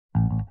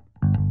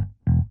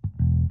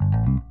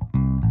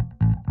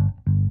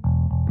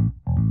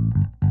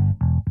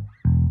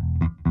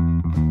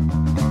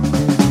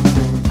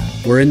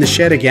We're in the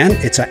shed again.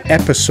 It's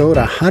episode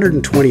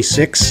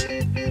 126.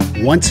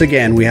 Once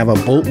again, we have a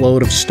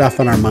boatload of stuff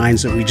on our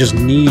minds that we just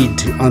need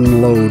to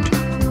unload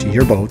to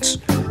your boats.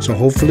 So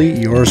hopefully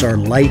yours are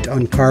light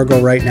on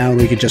cargo right now and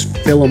we can just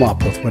fill them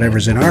up with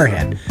whatever's in our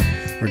head.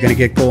 We're going to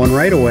get going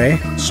right away,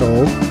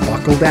 so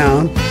buckle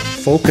down.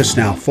 Focus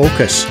now,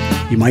 focus.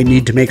 You might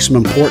need to make some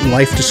important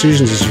life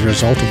decisions as a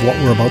result of what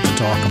we're about to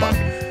talk about.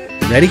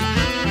 Ready?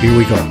 Here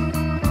we go.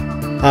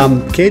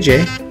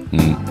 KJ,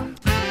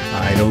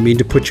 I don't mean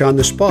to put you on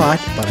the spot,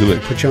 but I'm going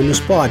to put you on the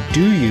spot.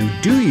 Do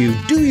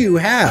you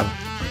have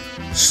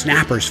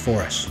snappers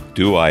for us?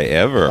 Do I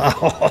ever?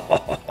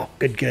 Oh,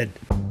 good.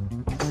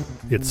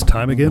 It's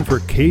time again for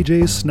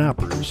KJ's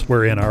Snappers,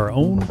 wherein our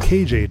own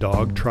KJ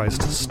dog tries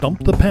to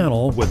stump the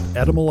panel with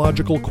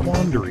etymological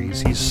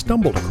quandaries he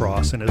stumbled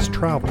across in his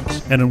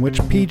travels, and in which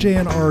PJ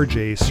and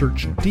RJ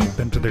search deep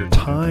into their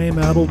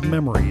time-addled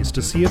memories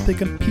to see if they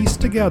can piece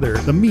together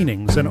the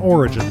meanings and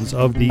origins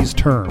of these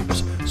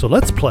terms. So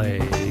let's play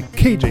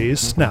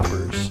KJ's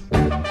Snappers.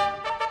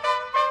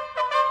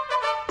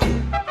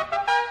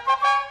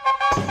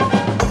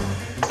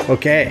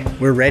 Okay,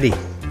 we're ready.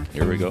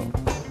 Here we go.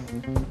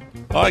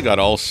 I got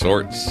all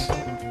sorts.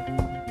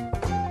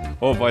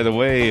 Oh, by the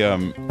way,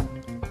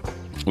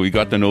 we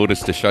got the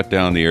notice to shut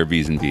down the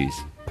Airbnbs.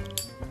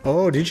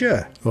 Oh, did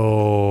you?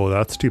 Oh,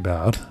 that's too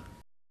bad.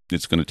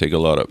 It's going to take a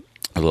lot of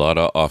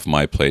off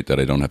my plate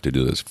that I don't have to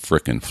do this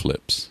frickin'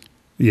 flips.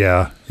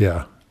 Yeah.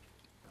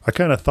 I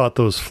kind of thought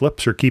those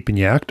flips are keeping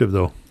you active,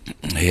 though.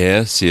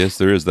 Yes,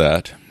 there is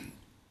that.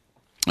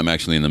 I'm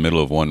actually in the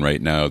middle of one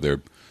right now. Their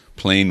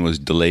plane was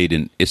delayed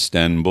in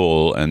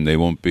Istanbul, and they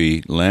won't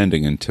be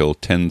landing until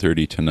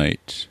 10:30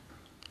 tonight.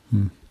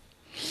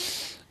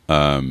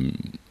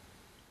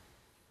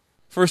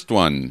 First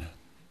one.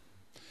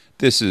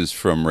 This is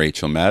from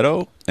Rachel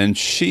Maddow, and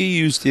she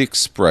used the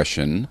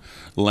expression,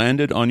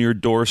 landed on your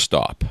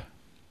doorstop.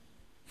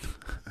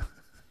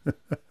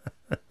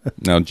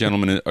 Now,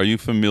 gentlemen, are you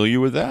familiar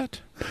with that?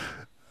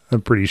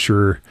 I'm pretty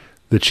sure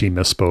that she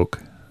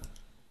misspoke.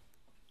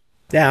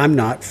 Yeah, I'm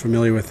not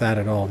familiar with that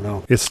at all,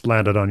 no. It's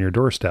landed on your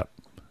doorstep.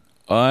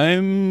 I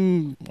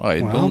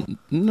don't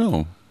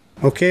know.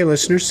 Okay,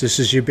 listeners, this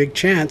is your big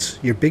chance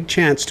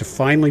to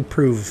finally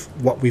prove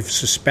what we've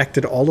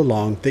suspected all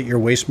along, that you're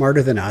way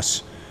smarter than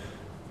us.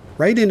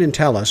 Write in and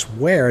tell us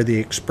where the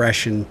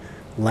expression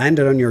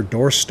landed on your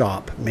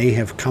doorstop may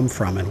have come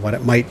from and what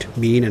it might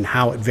mean and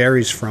how it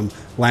varies from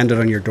landed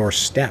on your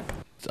doorstep.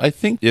 I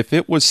think if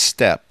it was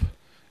step,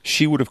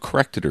 she would have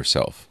corrected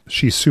herself.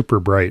 She's super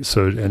bright,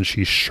 and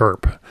she's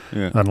sharp,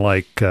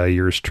 unlike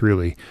yours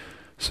truly.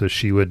 So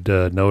she would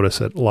notice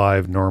it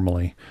live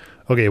normally.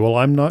 Okay, well,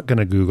 I'm not going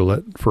to Google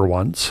it for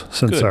once,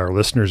 since our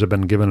listeners have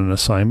been given an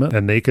assignment,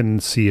 and they can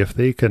see if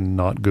they can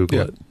not Google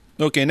it.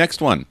 Okay,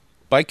 next one.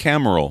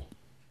 Bicameral.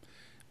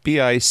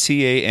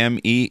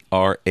 Bicameral.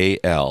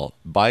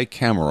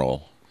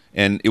 Bicameral.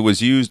 And it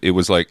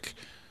was like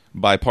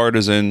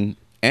bipartisan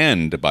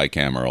and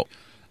bicameral.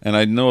 And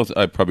I know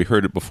I probably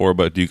heard it before,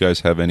 but do you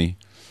guys have any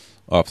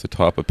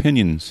off-the-top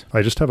opinions?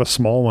 I just have a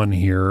small one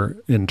here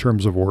in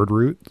terms of word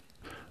root.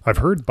 I've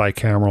heard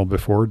bicameral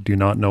before, do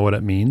not know what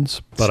it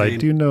means, but I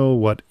do know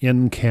what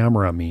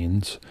in-camera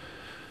means.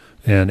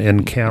 And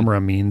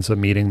in-camera means a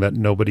meeting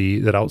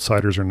that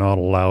outsiders are not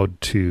allowed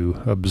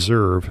to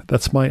observe.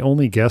 That's my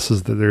only guess,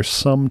 is that there's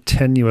some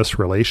tenuous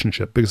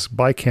relationship, because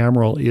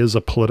bicameral is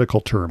a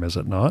political term, is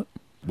it not?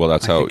 Well,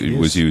 that's how it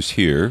was used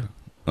here.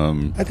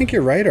 I think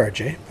you're right,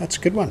 RJ. That's a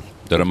good one.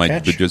 That it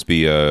might just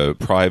be a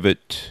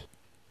private...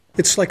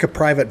 It's like a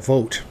private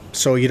vote.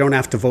 So you don't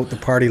have to vote the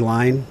party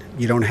line.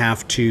 You don't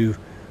have to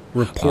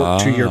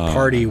report to your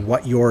party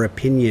what your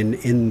opinion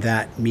in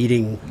that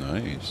meeting.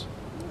 Nice.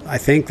 I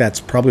think that's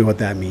probably what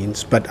that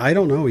means. But I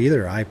don't know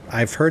either.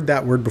 I've heard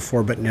that word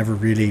before, but never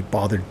really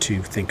bothered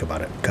to think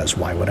about it, because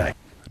why would I?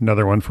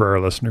 Another one for our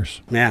listeners.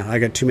 Yeah, I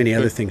got too many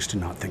other things to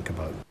not think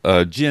about.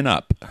 Gin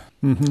up.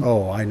 Mm-hmm.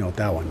 Oh, I know what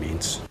that one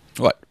means.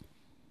 What?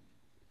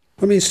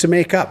 It means to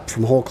make up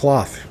from whole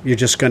cloth. You're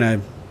just going to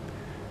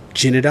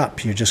gin it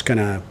up. You're just going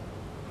to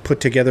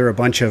put together a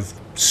bunch of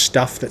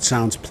stuff that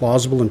sounds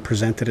plausible and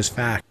present it as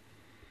fact.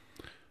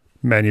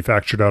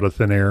 Manufactured out of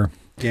thin air.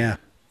 Yeah.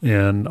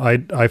 And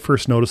I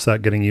first noticed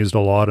that getting used a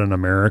lot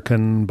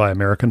by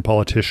American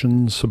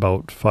politicians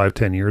about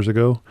 5-10 years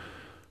ago.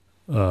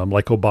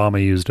 Like Obama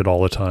used it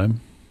all the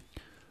time.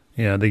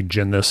 And they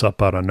gin this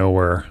up out of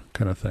nowhere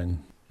kind of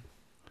thing.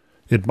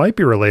 It might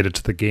be related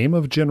to the game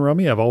of gin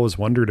rummy. I've always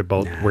wondered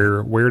about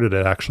where did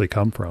it actually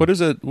come from. What is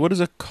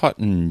a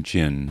cotton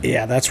gin?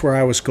 Yeah, that's where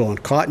I was going.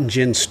 Cotton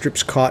gin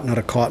strips cotton out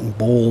of cotton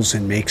bowls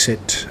and makes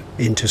it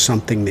into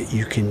something that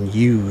you can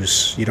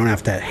use. You don't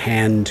have to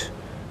hand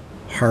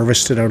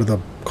harvest it out of the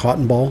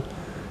cotton ball.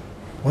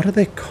 What are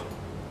they?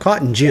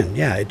 Cotton gin.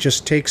 Yeah, it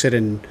just takes it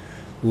and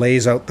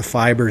lays out the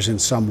fibers in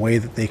some way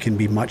that they can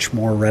be much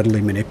more readily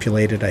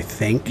manipulated, I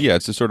think. Yeah,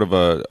 it's a sort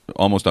of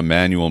almost a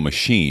manual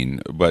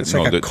machine, but it's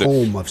like a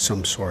comb of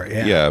some sort.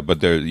 Yeah. Yeah,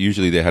 but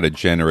usually they had a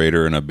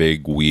generator and a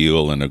big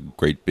wheel and a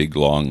great big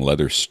long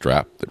leather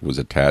strap that was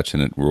attached,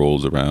 and it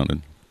rolls around.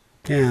 And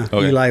Yeah,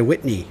 Okay. Eli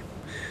Whitney.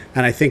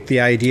 And I think the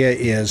idea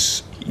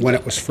is when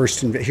it was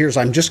first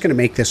I'm just going to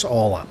make this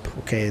all up.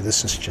 Okay,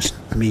 this is just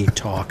me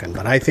talking,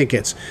 but I think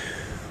it's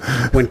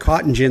when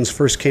cotton gins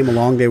first came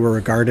along, they were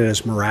regarded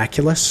as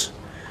miraculous,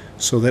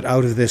 so that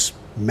out of this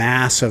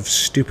mass of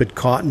stupid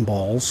cotton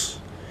balls,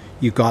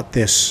 you got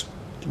this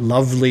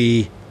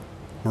lovely,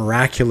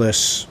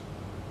 miraculous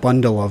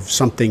bundle of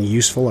something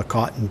useful, a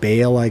cotton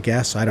bale, I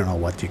guess. I don't know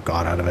what you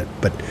got out of it,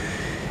 but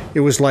it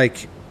was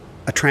like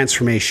a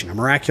transformation, a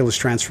miraculous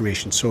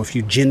transformation. So if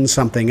you gin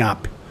something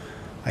up,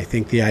 I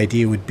think the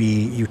idea would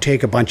be you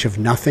take a bunch of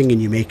nothing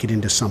and you make it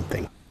into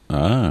something.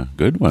 Ah,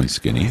 good one, I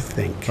Skinny.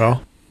 think.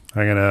 Well,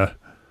 I'm going to...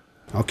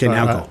 Okay,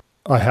 now go.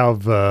 I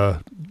have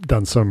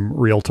done some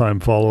real-time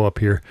follow-up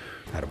here.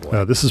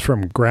 Attaboy. This is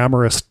from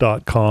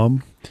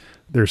Grammarist.com.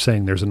 They're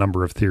saying there's a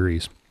number of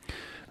theories.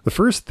 The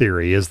first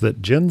theory is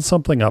that gin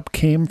something up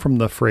came from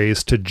the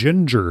phrase to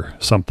ginger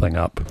something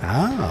up.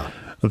 Ah,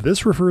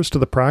 This refers to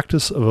the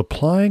practice of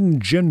applying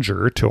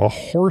ginger to a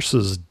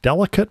horse's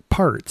delicate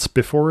parts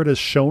before it is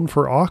shown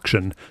for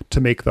auction to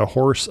make the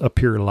horse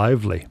appear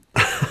lively.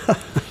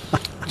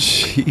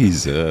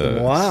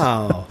 Jesus.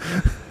 wow.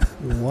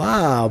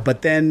 Wow.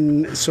 But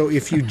then, so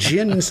if you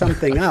gin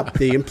something up,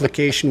 the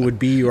implication would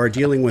be you are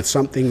dealing with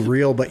something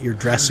real, but you're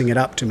dressing it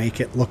up to make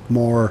it look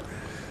more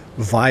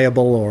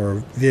viable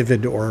or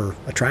vivid or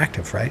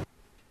attractive, right?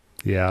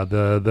 Yeah,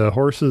 the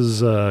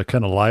horse's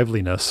kind of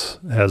liveliness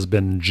has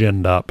been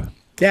ginned up.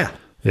 Yeah.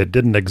 It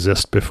didn't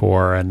exist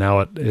before, and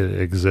now it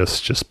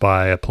exists just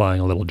by applying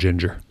a little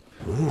ginger.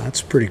 Well,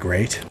 that's pretty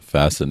great.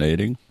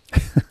 Fascinating.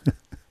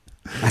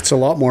 That's a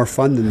lot more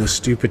fun than the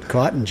stupid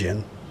cotton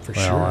gin, for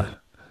sure.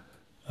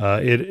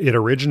 It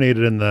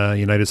originated in the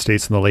United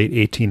States in the late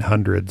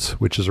 1800s,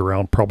 which is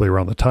probably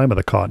around the time of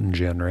the cotton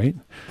gin, right?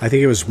 I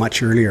think it was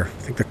much earlier.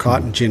 I think the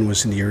cotton gin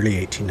was in the early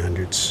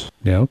 1800s.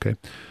 Yeah, okay.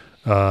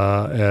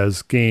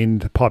 Has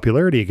gained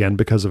popularity again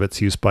because of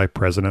its use by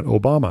President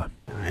Obama.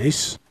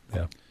 Nice.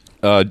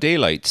 Yeah.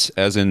 Daylights,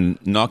 as in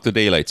knock the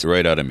daylights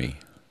right out of me.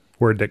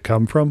 Where did it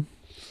come from?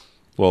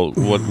 Well,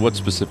 what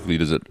specifically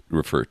does it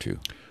refer to?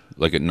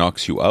 Like it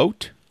knocks you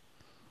out?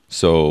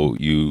 So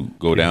you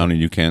go down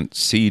and you can't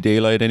see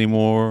daylight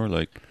anymore?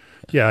 Like,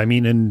 Yeah, I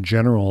mean, in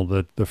general,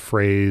 the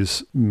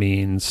phrase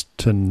means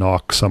to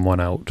knock someone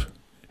out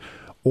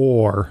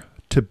or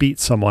to beat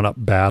someone up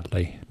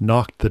badly.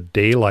 Knock the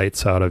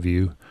daylights out of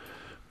you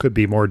could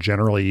be more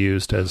generally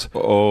used as,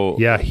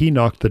 yeah, he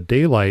knocked the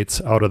daylights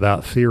out of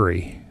that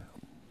theory.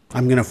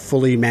 I'm going to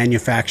fully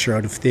manufacture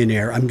out of thin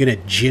air. I'm going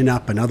to gin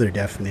up another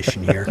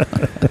definition here.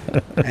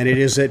 And it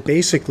is that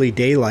basically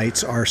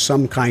daylights are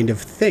some kind of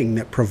thing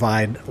that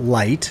provide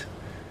light,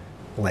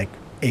 like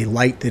a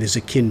light that is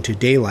akin to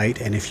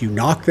daylight. And if you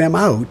knock them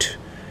out,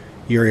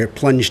 you're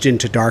plunged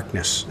into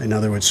darkness. In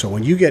other words, so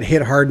when you get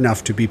hit hard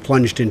enough to be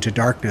plunged into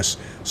darkness,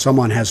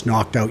 someone has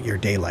knocked out your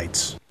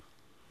daylights.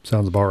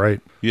 Sounds about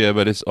right. yeah,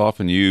 but it's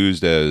often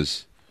used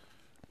as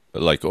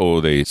like,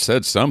 oh, they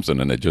said something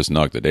and it just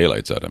knocked the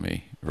daylights out of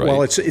me. Right.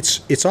 Well,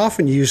 it's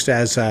often used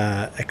as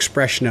an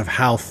expression of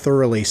how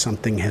thoroughly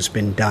something has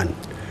been done.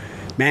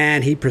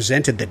 Man, he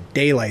presented the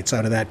daylights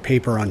out of that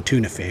paper on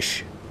tuna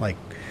fish. Like,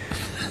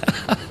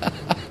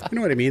 you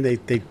know what I mean?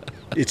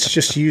 It's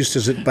just used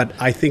as it, but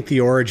I think the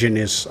origin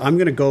is, I'm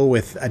going to go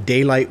with a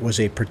daylight was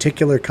a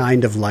particular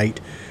kind of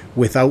light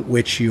without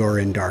which you're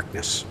in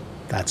darkness.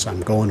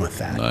 I'm going with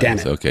that. Nice. Damn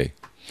it. Okay.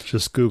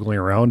 Just Googling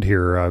around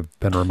here, I've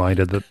been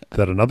reminded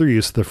that another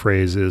use of the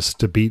phrase is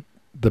to beat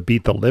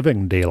the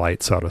living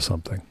daylights out of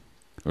something.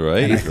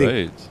 Right, And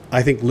right.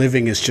 I think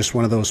living is just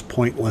one of those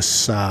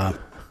pointless, The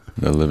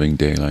living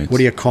daylights. what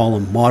do you call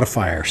them?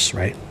 Modifiers,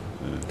 right?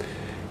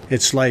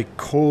 It's like,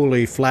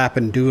 holy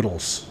flapping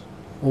doodles.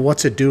 Well,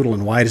 what's a doodle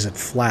and why does it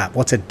flap?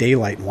 What's a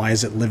daylight and why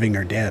is it living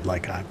or dead?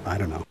 Like, I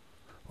don't know.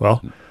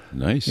 Well,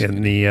 Nice.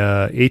 in the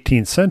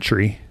 18th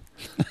century,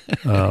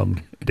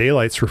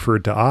 daylights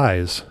referred to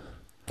eyes.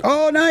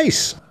 Oh,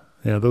 nice.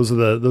 Yeah, those are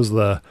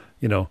the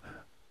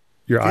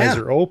your eyes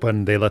Yeah. are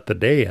open, they let the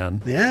day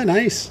in. Yeah,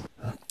 nice.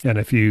 And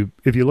if you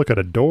look at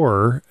a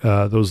door,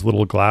 those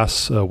little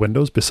glass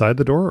windows beside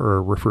the door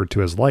are referred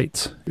to as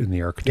lights in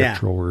the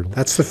architectural world.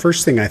 That's the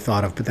first thing I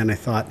thought of, but then I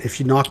thought if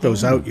you knock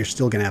those out, you're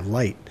still going to have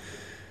light.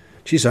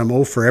 Geez, I'm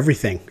O for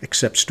everything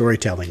except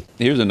storytelling.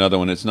 Here's another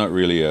one. It's not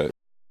really a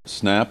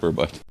snapper,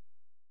 but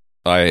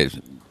I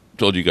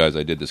told you guys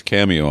I did this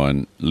cameo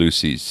on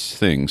Lucy's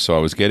thing, so I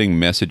was getting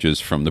messages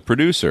from the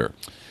producer.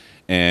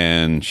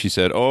 And she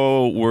said,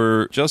 oh,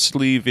 we're just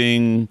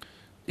leaving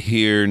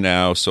here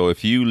now, so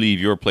if you leave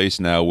your place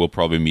now, we'll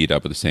probably meet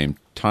up at the same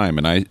time.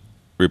 And I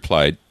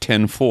replied,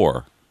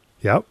 10-4.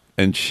 Yep.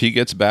 And she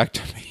gets back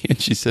to me and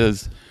she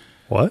says,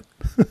 What?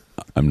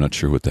 I'm not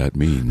sure what that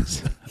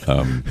means.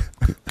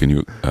 Can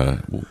you,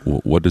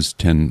 what is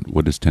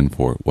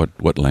 10-4?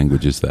 What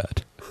language is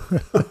that?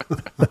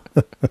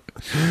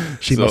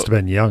 She must have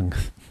been young.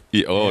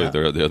 Yeah,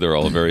 they're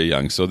all very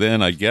young. So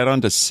then I get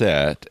onto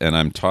set and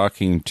I'm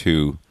talking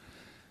to,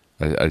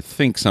 I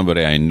think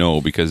somebody I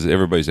know because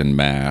everybody's in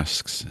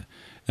masks.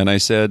 And I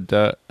said,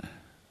 do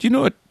you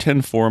know what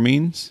 10-4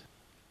 means?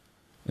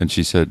 And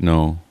she said,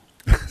 no.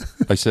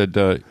 I said,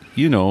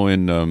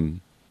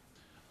 in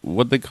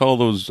what they call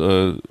those,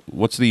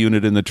 what's the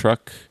unit in the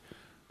truck?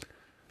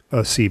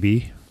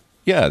 CB.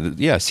 Yeah,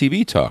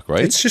 CB talk,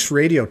 right? It's just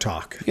radio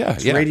talk. Yeah,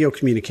 it's yeah. radio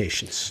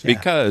communications. Yeah.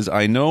 Because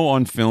I know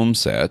on film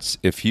sets,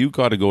 if you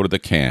got to go to the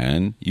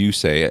can, you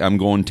say, I'm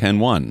going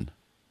 10-1.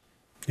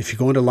 If you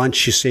go into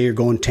lunch, you say you're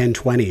going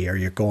 10-20, or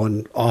you're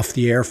going off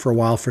the air for a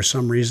while for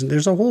some reason.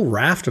 There's a whole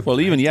raft of Well,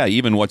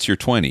 even what's your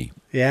 20?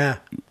 Yeah.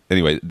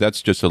 Anyway,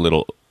 that's just a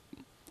little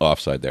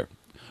offside there.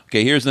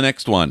 Okay, here's the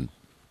next one.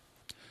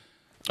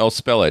 I'll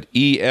spell it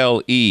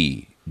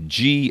Elegiac.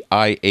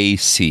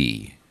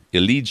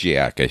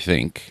 Elegiac, I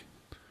think.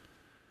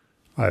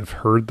 I've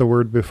heard the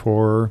word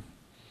before.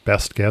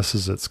 Best guess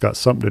is it's got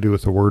something to do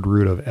with the word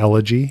root of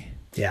elegy,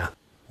 Yeah.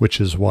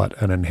 which is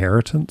what? An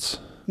inheritance?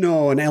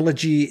 No, an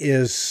elegy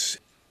is,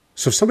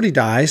 so if somebody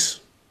dies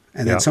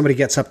and then Yeah. somebody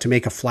gets up to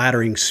make a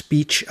flattering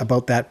speech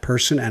about that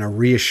person and a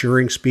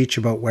reassuring speech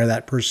about where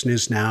that person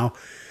is now,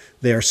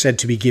 they are said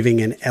to be giving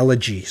an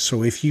elegy.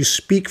 So if you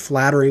speak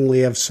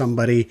flatteringly of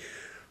somebody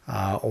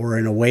or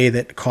in a way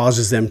that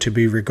causes them to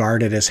be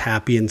regarded as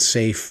happy and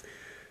safe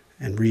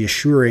and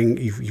reassuring,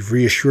 you've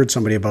reassured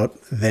somebody about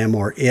them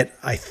or it,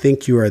 I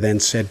think you are then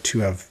said to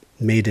have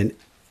made an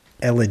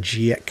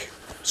elegiac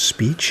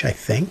speech, I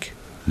think.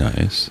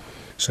 Nice.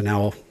 So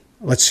now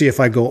let's see if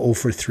I go 0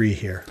 for 3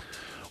 here.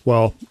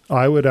 Well,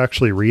 I would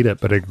actually read it,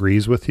 but it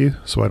agrees with you,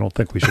 so I don't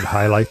think we should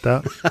highlight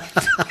that.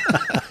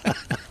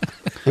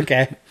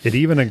 Okay. It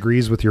even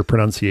agrees with your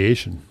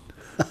pronunciation.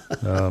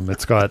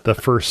 It's got the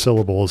first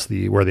syllable is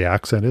where the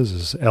accent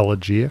is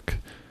elegiac.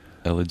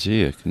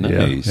 Elegiac.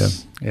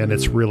 Nice. Yeah. And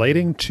it's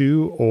relating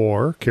to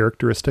or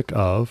characteristic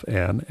of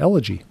an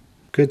elegy.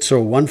 Good. So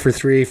 1 for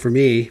 3 for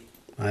me.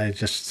 I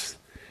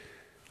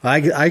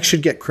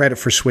should get credit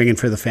for swinging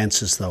for the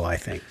fences, though, I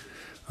think.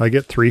 I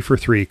get 3 for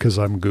 3 because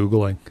I'm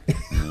Googling.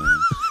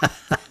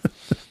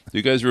 Do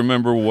you guys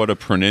remember what a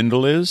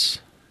prenindle is?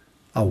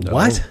 A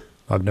what?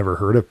 I've never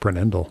heard of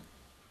prenindle.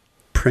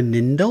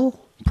 Prenindle?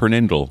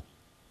 Prenindle.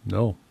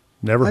 No,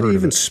 never How do heard you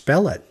of even it.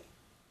 spell it?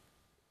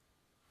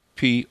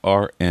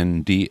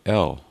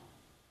 PRNDL.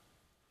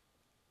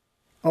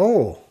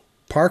 Oh,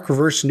 park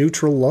reverse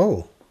neutral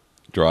low.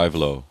 Drive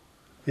low.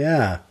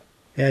 Yeah.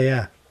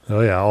 Yeah.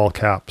 Oh, yeah, all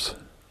caps.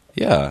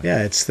 Yeah.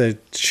 Yeah, it's the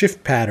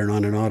shift pattern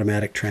on an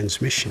automatic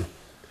transmission.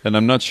 And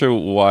I'm not sure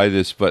why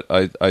this, but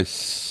I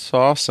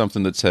saw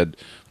something that said,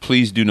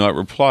 please do not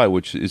reply,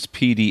 which is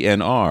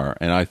PDNR.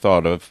 And I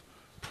thought of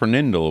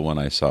prenindle when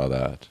I saw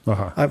that.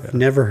 Uh-huh. I've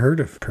never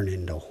heard of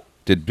pernindle.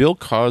 Did Bill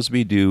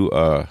Cosby do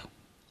a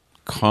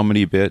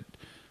comedy bit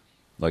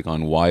like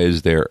on Why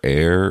Is There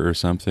Air or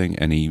something?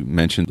 And he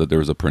mentioned that there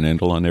was a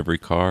prenindle on every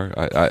car.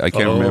 I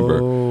can't remember.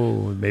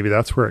 Oh, maybe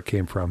that's where it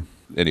came from.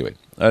 Anyway,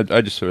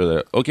 I just saw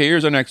that. Okay,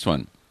 here's our next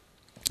one.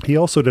 He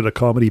also did a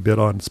comedy bit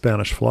on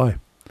Spanish Fly.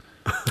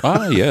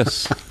 Ah,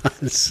 yes.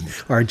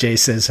 RJ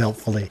says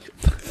helpfully.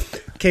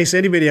 In case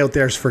anybody out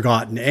there has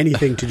forgotten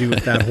anything to do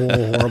with that whole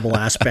horrible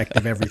aspect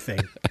of everything,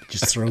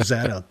 just throws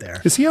that out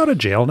there. Is he out of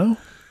jail now?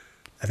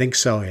 I think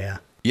so, yeah.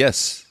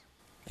 Yes,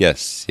 he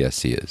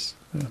is.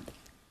 Yeah.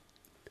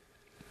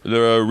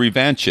 They're a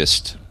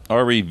revanchist.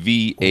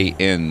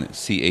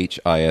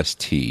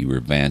 REVANCHIST,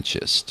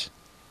 revanchist.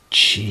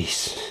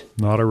 Jeez.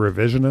 Not a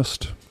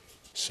revisionist?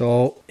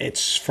 So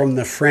it's from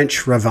the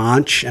French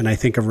revanche, and I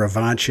think a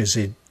revanche is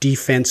a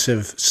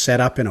defensive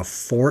setup in a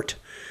fort.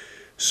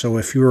 So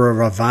if you're a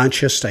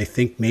revanchist, I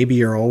think maybe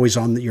you're always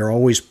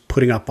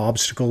putting up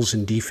obstacles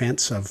in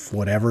defense of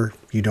whatever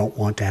you don't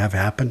want to have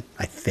happen,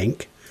 I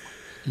think.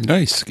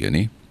 Nice,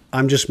 Skinny.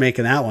 I'm just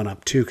making that one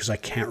up too because I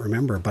can't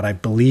remember, but I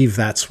believe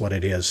that's what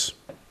it is.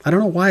 I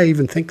don't know why I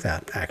even think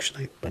that,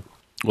 actually. But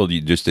Well,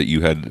 that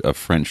you had a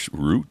French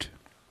root?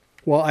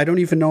 well, I don't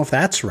even know if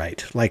that's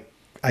right. Like,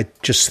 I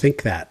just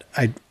think that.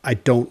 I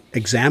don't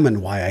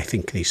examine why I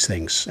think these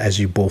things, as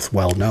you both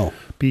well know.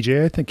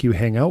 BJ, I think you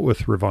hang out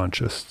with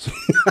revanchists.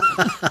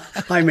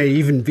 I may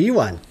even be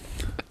one.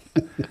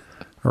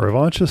 A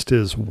revanchist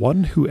is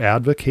one who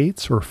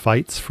advocates or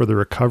fights for the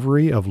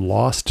recovery of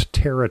lost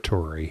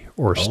territory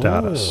or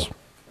status. Oh.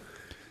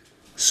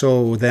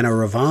 So then a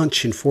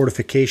revanche in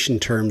fortification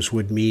terms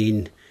would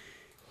mean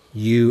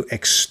you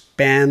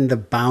expand the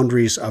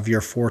boundaries of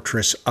your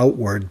fortress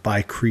outward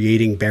by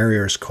creating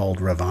barriers called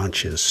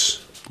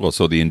revanches. Well,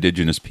 so the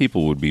indigenous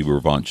people would be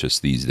revanchists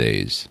these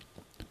days.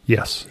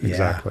 Yes, Yeah.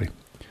 exactly.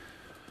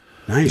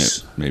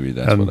 Nice. Maybe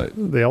that's And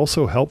what they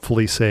also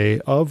helpfully say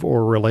of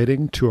or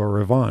relating to a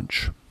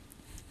revanche.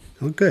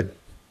 Oh, good.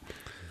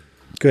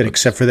 Good,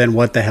 except for then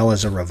what the hell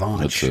is a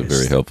revanche? That's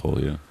very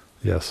helpful, yeah.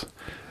 Yes.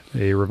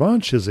 A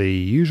revanche is a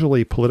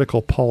usually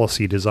political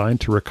policy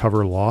designed to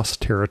recover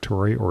lost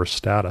territory or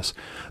status.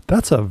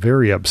 That's a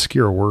very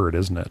obscure word,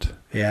 isn't it?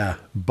 Yeah.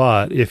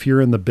 But if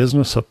you're in the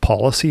business of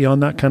policy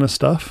on that kind of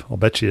stuff, I'll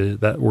bet you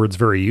that word's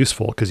very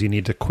useful because you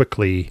need to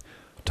quickly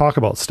talk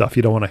about stuff.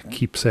 You don't want to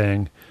keep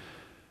saying,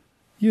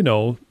 you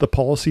know, the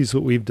policies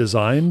that we've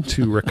designed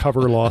to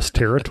recover lost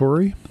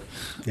territory.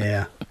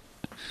 Yeah.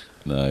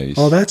 Nice.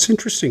 Oh, that's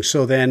interesting.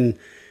 So then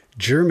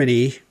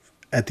Germany,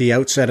 at the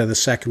outset of the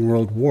Second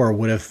World War,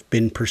 would have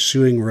been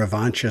pursuing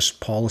revanchist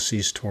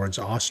policies towards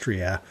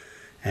Austria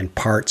and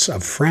parts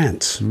of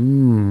France.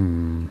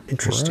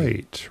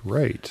 Interesting.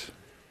 Right.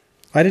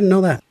 I didn't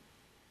know that.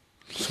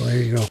 So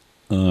there you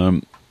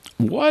go.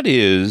 What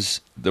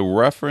is the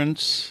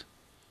reference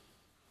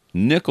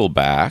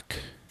Nickelback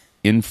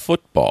in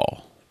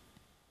football?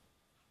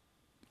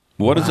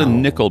 What is a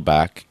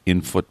Nickelback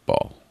in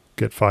football?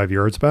 Get 5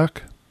 yards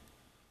back.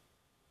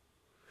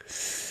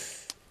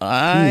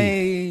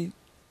 I'm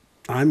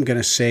going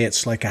to say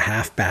it's like a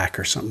halfback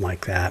or something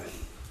like that.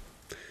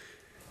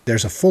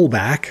 There's a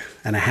fullback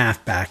and a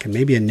halfback, and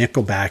maybe a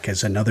nickelback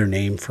is another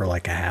name for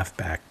like a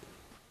halfback.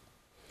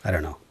 I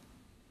don't know.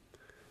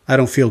 I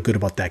don't feel good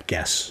about that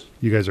guess.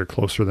 You guys are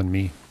closer than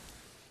me.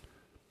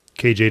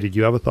 KJ, did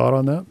you have a thought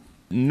on that?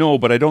 No,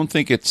 but I don't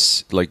think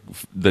it's like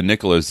the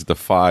nickel is the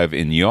 5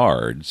 in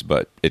yards,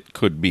 but it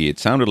could be. It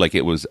sounded like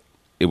it was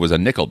a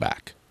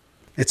nickelback.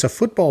 It's a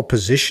football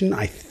position,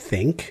 I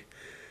think,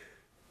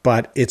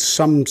 but it's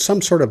some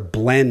sort of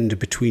blend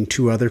between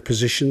two other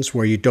positions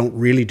where you don't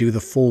really do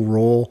the full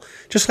role.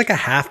 Just like a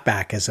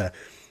halfback is a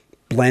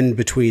blend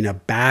between a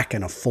back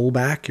and a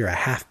fullback, you're a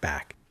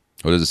halfback.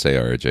 What does it say,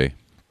 RJ?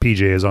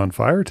 PJ is on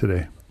fire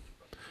today.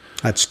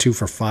 That's 2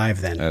 for 5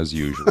 then. As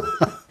usual.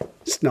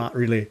 It's not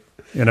really.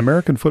 In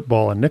American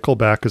football, a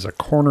nickelback is a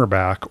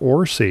cornerback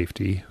or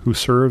safety who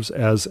serves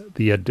as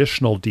the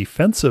additional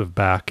defensive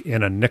back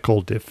in a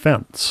nickel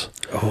defense.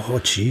 Oh,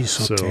 geez.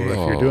 So Okay. if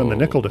you're doing the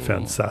nickel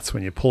defense, that's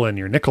when you pull in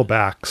your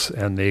nickelbacks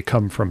and they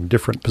come from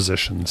different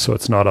positions. So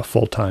it's not a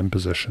full-time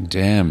position.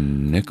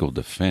 Damn nickel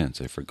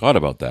defense. I forgot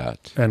about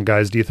that. And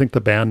guys, do you think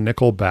the band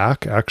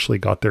Nickelback actually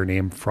got their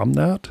name from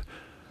that?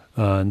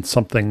 And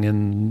something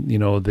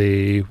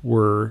they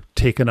were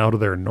taken out of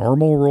their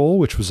normal role,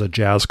 which was a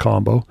jazz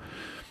combo.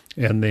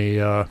 And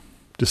they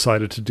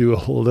decided to do a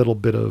little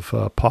bit of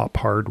pop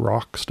hard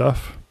rock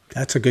stuff.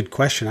 That's a good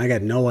question. I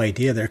got no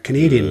idea. They're a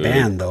Canadian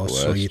band, though,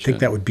 so you think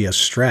that would be a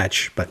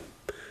stretch, but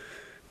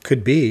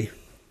could be.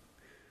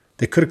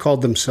 They could have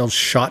called themselves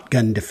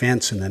Shotgun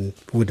Defense, and then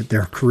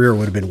their career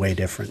would have been way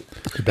different.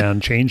 The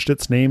band changed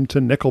its name to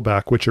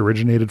Nickelback, which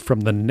originated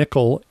from the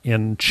nickel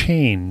in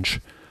change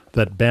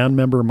that band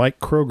member Mike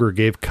Kroger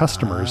gave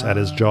customers at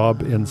his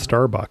job in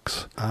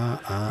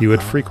Starbucks. He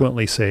would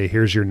frequently say,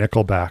 "Here's your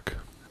Nickelback."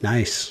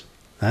 Nice.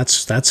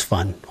 That's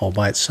fun all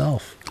by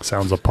itself.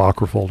 Sounds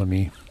apocryphal to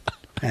me.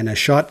 And a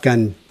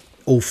shotgun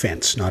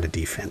offense, not a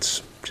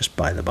defense, just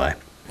by the by.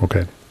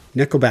 Okay.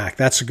 Nickelback,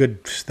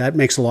 that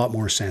makes a lot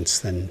more sense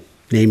than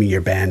naming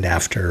your band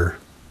after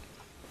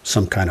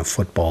some kind of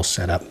football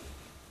setup,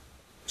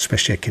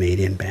 especially a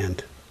Canadian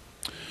band.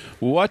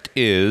 What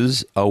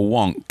is a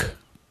wonk?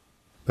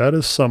 That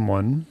is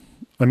someone,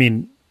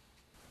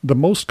 the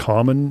most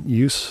common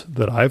use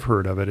that I've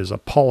heard of it is a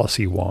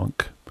policy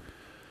wonk.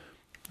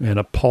 And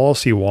a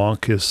policy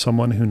wonk is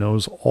someone who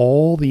knows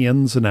all the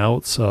ins and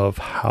outs of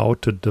how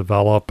to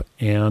develop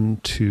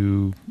and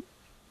to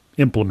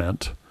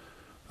implement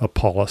a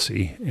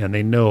policy. And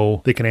they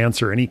know they can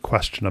answer any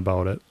question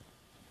about it.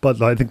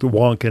 But I think the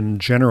wonk in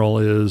general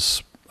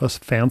is a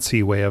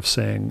fancy way of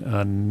saying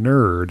a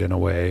nerd in a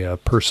way, a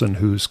person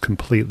who's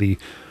completely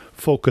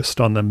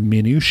focused on the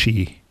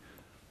minutiae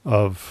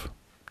of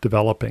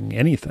developing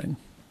anything.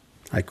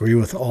 I agree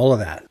with all of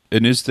that.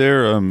 And is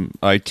there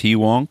IT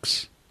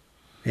wonks?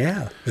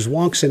 Yeah, there's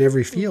wonks in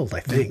every field, I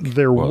think.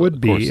 There would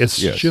of be. course, It's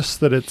yes.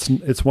 just that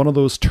it's one of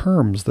those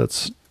terms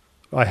that's,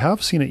 I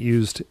have seen it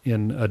used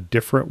in a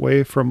different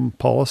way from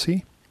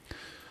policy.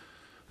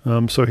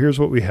 So here's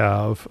what we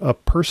have. A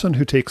person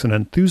who takes an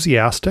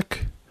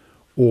enthusiastic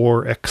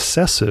or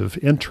excessive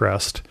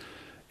interest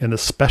in the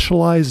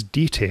specialized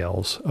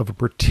details of a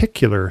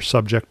particular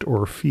subject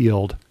or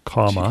field,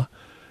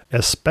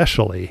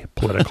 especially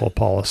political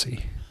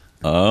policy.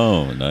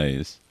 Oh,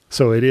 nice.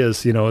 So it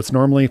is, it's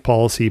normally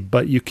policy,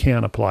 but you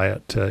can apply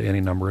it to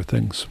any number of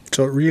things.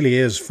 So it really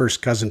is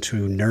first cousin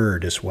to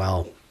nerd as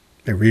well.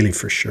 It really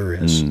for sure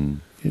is.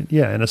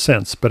 Yeah, in a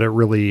sense, but it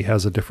really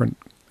has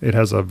it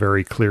has a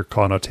very clear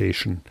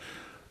connotation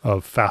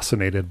of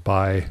fascinated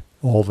by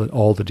all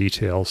the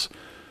details.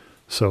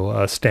 So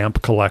a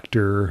stamp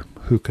collector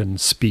who can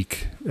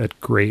speak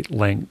at great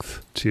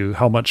length to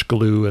how much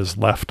glue is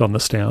left on the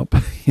stamp,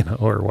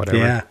 or whatever.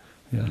 Yeah.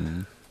 Yeah.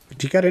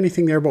 Do you got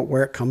anything there about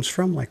where it comes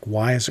from? Like,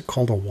 why is it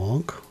called a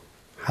wonk?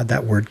 How'd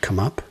that word come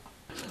up?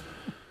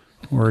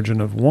 Origin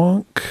of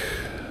wonk,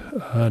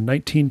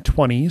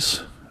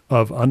 1920s,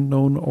 of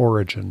unknown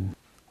origin.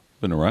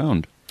 Been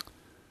around.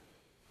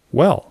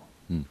 Well,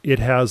 it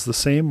has the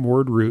same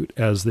word root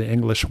as the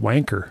English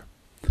wanker.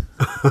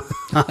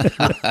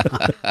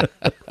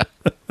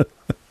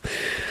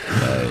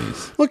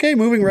 Nice. Okay,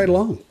 moving right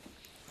along.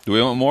 Do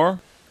we want more?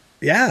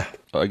 Yeah.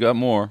 I got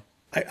more.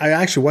 I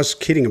actually was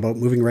kidding about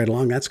moving right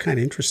along. That's kind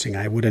of interesting.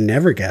 I would have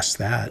never guessed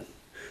that.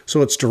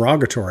 So it's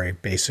derogatory,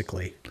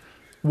 basically.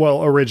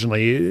 Well,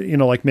 originally,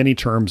 like many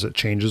terms, it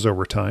changes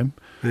over time.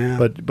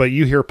 Yeah. But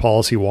you hear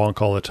policy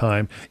wonk all the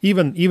time.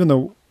 Even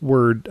the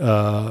word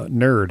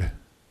nerd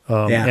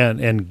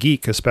and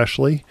geek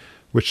especially,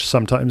 which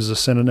sometimes is a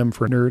synonym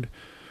for nerd.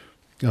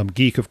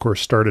 Geek, of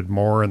course, started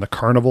more in the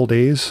carnival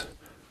days,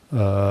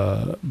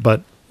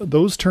 but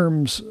those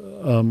terms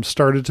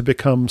started to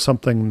become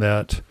something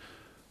that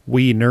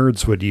we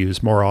nerds would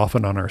use more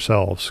often on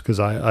ourselves, because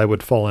I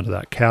would fall into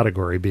that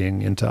category,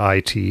 being into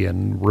IT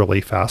and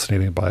really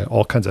fascinated by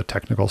all kinds of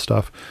technical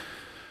stuff.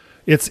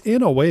 It's,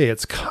 in a way,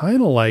 it's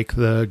kind of like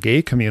the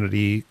gay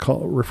community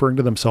referring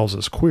to themselves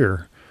as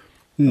queer,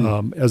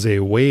 as a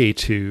way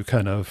to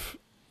kind of,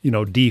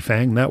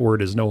 defang that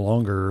word is no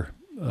longer,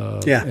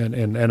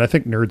 and I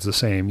think nerd's the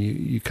same.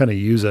 You kind of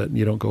use it and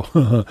you don't go,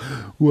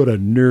 what a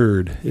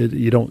nerd.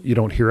 You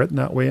don't hear it in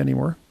that way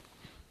anymore.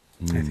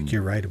 I think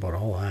you're right about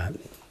all that.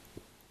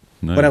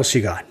 Nice. What else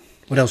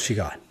you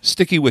got?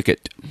 Sticky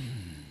wicket.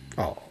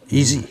 Oh,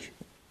 easy.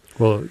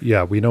 Well,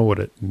 yeah, we know what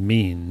it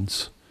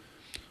means.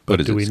 But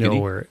What is do it, we know Skinny?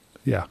 where?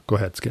 Yeah, go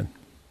ahead, Skin.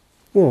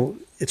 Well,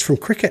 it's from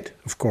cricket,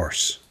 of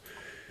course.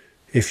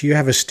 If you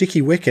have a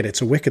sticky wicket,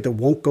 it's a wicket that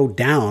won't go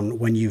down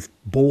when you've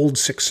bowled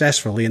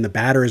successfully and the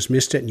batter has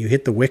missed it and you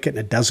hit the wicket and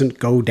it doesn't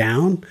go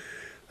down.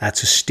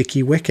 That's a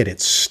sticky wicket.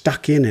 It's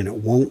stuck in and it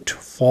won't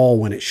fall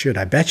when it should.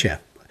 I bet you.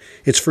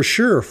 It's for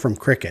sure from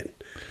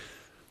cricket,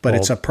 but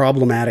it's a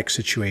problematic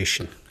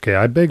situation. Okay,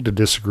 I beg to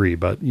disagree,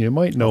 but you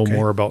might know Okay.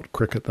 more about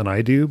cricket than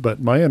I do. But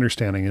my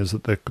understanding is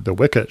that the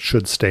wicket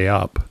should stay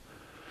up.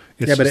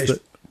 It's Yeah, but just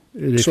that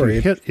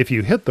if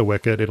you hit the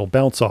wicket, it'll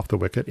bounce off the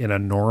wicket. In a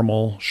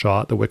normal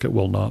shot, the wicket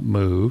will not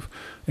move,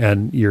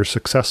 and you're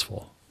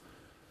successful.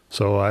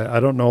 So I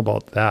don't know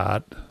about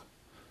that.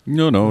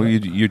 No,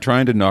 you're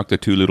trying to knock the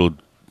two little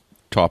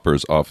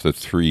toppers off the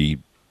three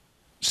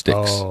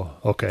sticks. Oh,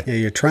 okay. Yeah,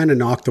 you're trying to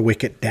knock the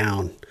wicket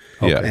down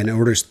Yeah. in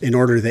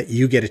order that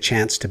you get a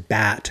chance to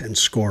bat and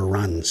score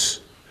runs.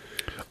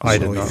 I So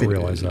did not if it-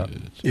 realize that.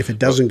 If it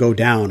doesn't go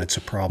down, it's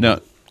a problem.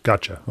 Now,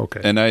 Gotcha.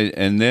 Okay. and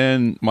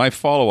then my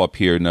follow up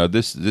here. Now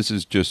this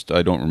is just,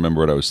 I don't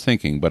remember what I was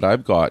thinking, but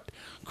I've got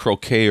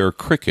croquet or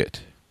cricket.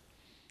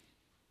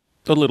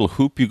 The little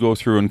hoop you go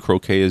through in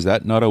croquet, is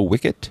that not a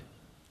wicket?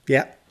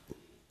 Yeah.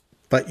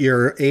 But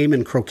your aim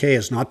in croquet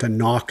is not to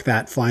knock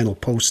that final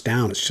post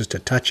down. It's just to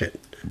touch it.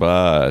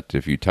 But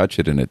if you touch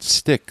it and it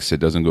sticks, it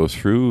doesn't go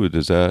through.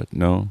 Does that?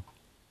 No.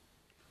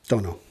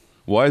 Don't know.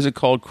 Why is it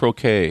called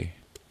croquet?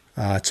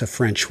 It's a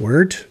French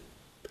word,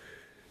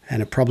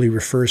 and it probably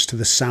refers to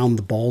the sound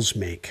the balls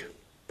make.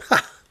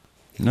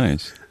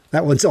 Nice.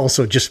 That one's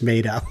also just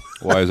made up.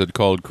 Why is it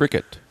called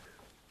cricket?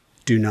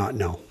 Do not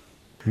know.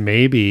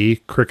 Maybe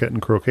cricket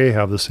and croquet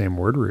have the same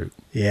word root.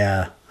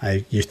 Yeah,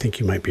 you think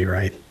you might be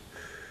right.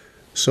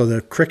 So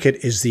the cricket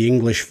is the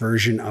English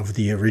version of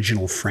the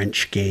original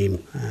French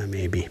game,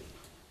 maybe.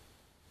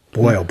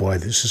 Boy, oh boy,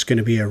 this is going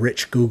to be a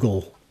rich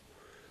Google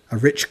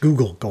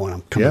going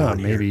on. Coming on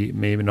here.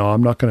 maybe. No,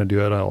 I'm not going to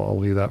do it. I'll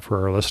leave that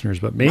for our listeners.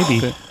 But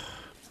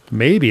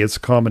maybe it's a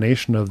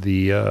combination of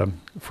the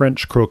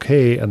French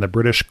croquet and the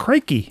British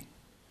crikey.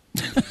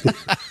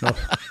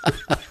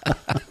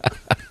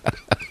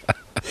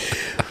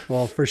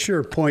 Well, for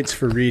sure, points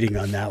for reading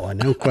on that one.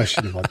 No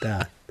question about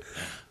that.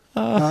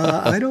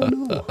 I don't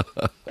know.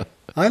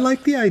 I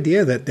like the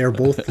idea that they're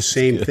both the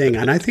same thing,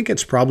 and I think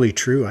it's probably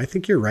true. I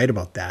think you're right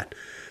about that.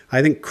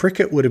 I think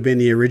cricket would have been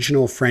the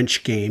original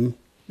French game,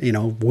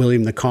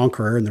 William the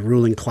Conqueror and the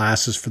ruling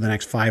classes for the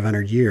next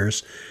 500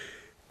 years.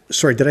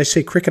 Sorry, did I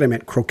say cricket? I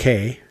meant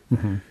croquet.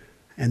 Mm-hmm.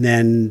 And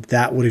then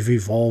that would have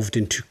evolved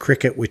into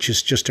cricket, which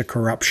is just a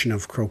corruption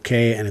of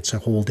croquet, and it's a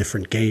whole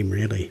different game,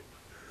 really.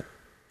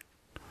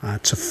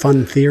 It's a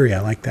fun theory. I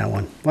like that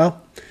one. Well,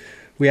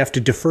 we have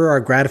to defer our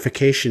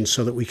gratification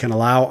so that we can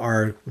allow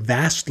our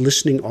vast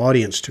listening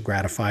audience to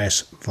gratify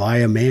us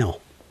via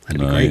mail. That'd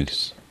be great.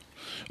 Nice.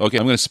 Okay,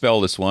 I'm going to spell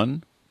this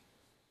one.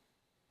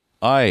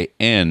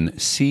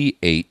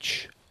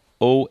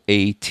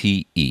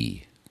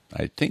 INCHOATE.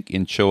 I think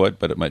inchoate,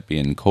 but it might be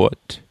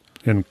inchoate.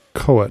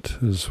 Inchoate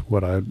is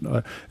what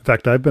in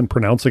fact, I've been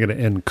pronouncing it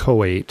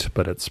inchoate,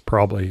 but it's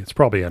probably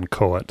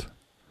inchoate.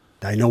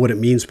 I know what it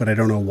means, but I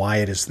don't know why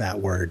it is that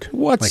word.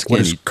 What's like, what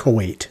is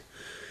coate?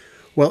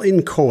 Well,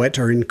 inchoate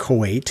or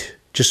inchoate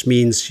just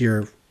means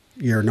you're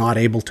not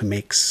able to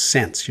make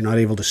sense. You're not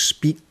able to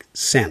speak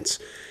sense.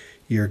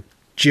 You're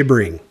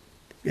gibbering,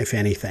 if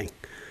anything.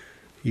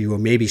 You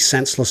may be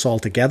senseless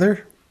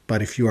altogether,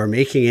 but if you are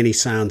making any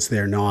sounds,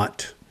 they're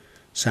not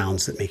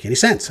sounds that make any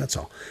sense. That's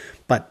all.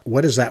 But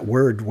what is that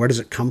word? Where does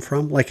it come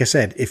from? Like I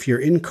said, if you're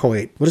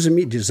inchoate, what does it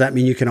mean? Does that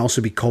mean you can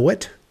also be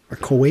coate or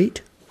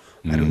coate?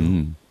 I don't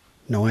know.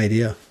 No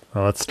idea.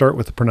 Well, let's start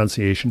with the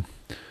pronunciation.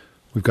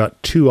 We've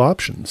got two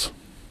options.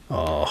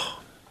 Oh.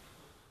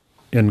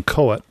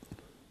 Inchoate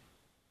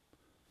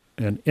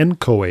and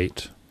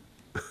inchoate.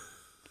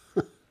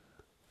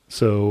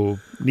 So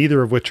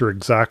neither of which are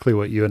exactly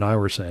what you and I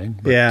were saying.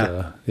 But,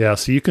 Yeah.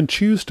 So you can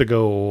choose to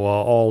go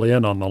all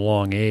in on the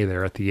long A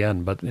there at the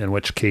end, but in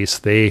which case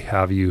they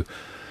have you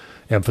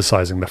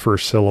emphasizing the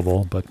first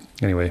syllable. But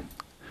anyway,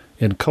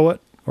 inchoate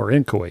or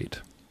inchoate.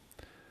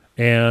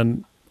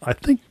 And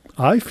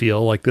I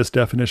feel like this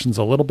definition's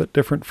a little bit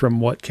different from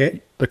what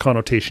the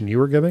connotation you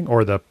were giving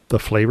or the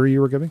flavor you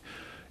were giving.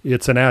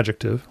 It's an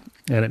adjective,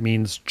 and it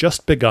means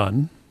just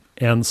begun,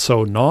 and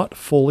so not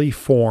fully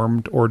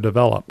formed or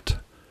developed,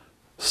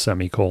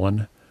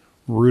 semicolon,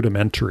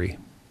 rudimentary.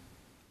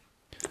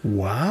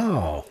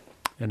 Wow.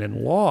 And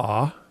in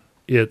law,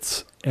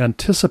 it's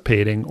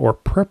anticipating or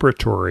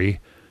preparatory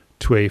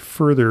to a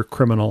further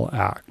criminal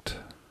act.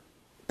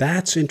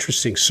 That's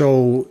interesting.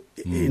 So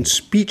in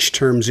speech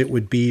terms, it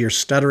would be you're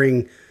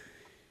stuttering.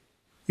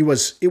 You're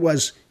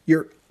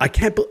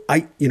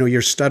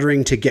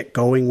stuttering to get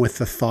going with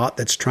the thought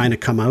that's trying to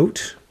come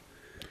out.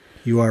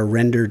 You are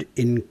rendered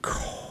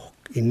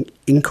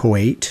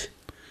inchoate.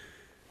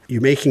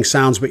 You're making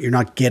sounds, but you're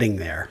not getting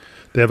there.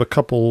 They have a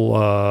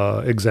couple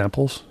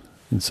examples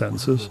in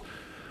sentences.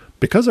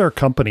 Because our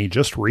company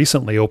just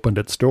recently opened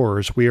its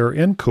doors, we are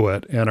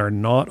inchoate and are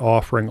not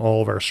offering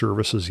all of our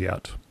services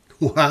yet.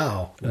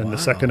 Wow. And the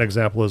second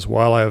example is,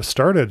 while I have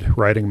started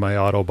writing my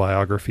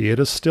autobiography, it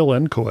is still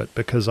inchoate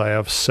because I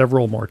have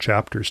several more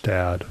chapters to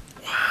add.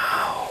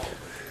 Wow.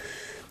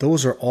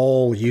 Those are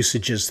all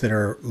usages that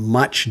are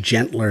much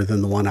gentler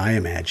than the one I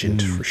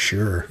imagined, for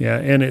sure. Yeah,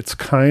 and it's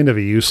kind of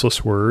a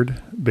useless word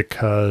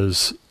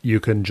because you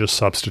can just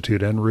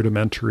substitute in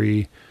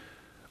rudimentary.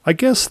 I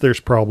guess there's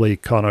probably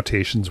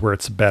connotations where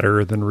it's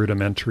better than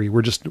rudimentary.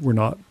 We're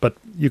not, but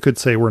you could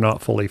say we're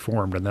not fully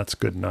formed, and that's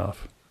good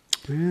enough.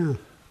 Yeah.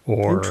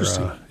 Or,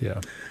 interesting.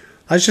 Yeah.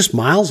 I was just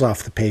miles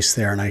off the pace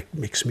there, and it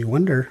makes me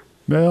wonder.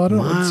 No, I don't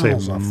Miles say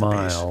off the pace.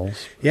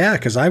 miles. Yeah,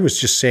 because I was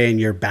just saying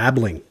you're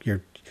babbling.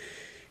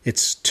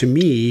 It's to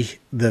me,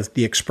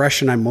 the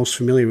expression I'm most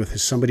familiar with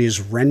is somebody is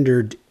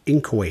rendered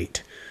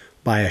inchoate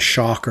by a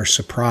shock or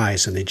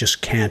surprise, and they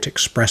just can't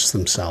express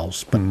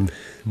themselves. But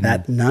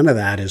that none of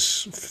that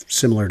is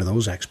similar to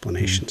those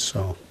explanations.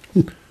 So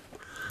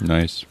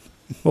Nice.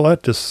 Well,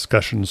 that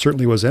discussion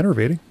certainly was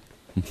enervating.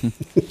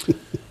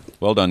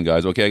 Well done,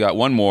 guys. Okay, I got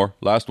one more.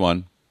 Last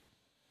one.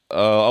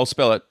 I'll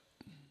spell it.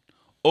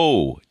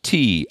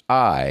 Otiose.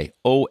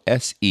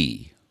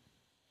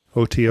 OTOs.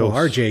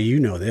 RJ,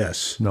 you know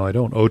this. No, I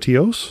don't.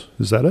 OTOs?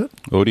 Is that it?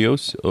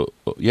 Odios?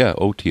 Yeah,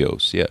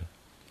 otios. Yeah.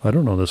 I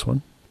don't know this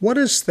one. What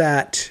is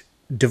that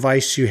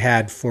device you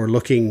had for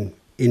looking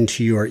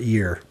into your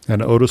ear? An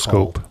otoscope,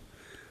 Called?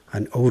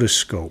 An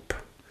otoscope.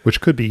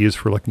 which could be used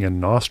for looking in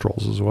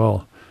nostrils as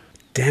well.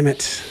 Damn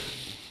it.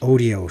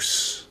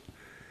 Odios.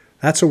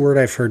 That's a word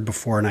I've heard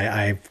before, and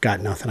I've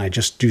got nothing. I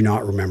just do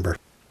not remember.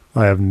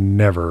 I have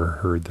never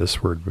heard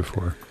this word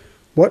before.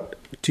 What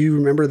do you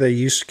remember the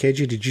use,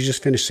 KG? Did you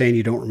just finish saying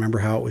you don't remember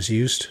how it was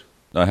used?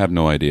 I have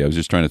no idea. I was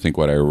just trying to think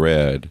what I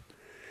read.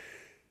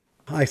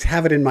 I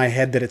have it in my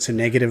head that it's a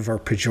negative or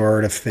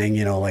pejorative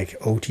thing, like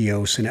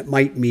otiose, and it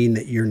might mean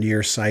that you're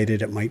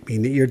nearsighted. It might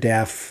mean that you're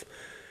deaf,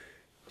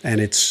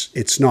 and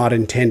it's not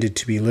intended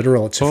to be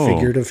literal. It's a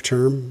figurative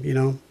term,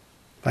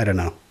 I don't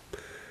know.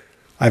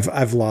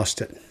 I've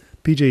lost it.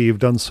 PJ, you've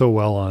done so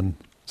well on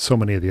so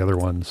many of the other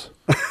ones.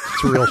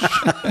 It's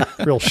a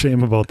real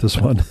shame about this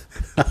one.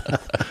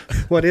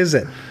 What is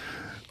it?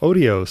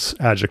 Odiose,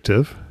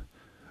 adjective,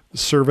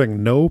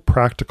 serving no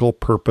practical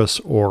purpose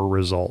or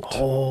result.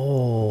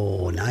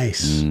 Oh,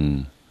 nice.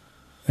 And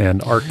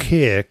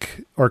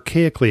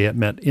archaically it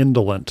meant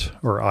indolent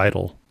or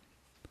idle.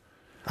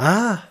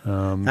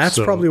 That's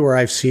probably where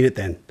I've seen it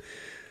then.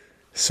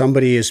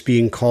 Somebody is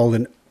being called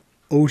an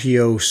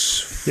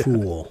otiose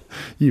fool.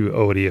 You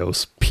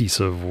odious piece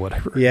of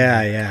whatever.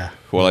 Yeah.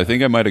 Well, I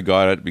think I might have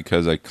got it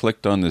because I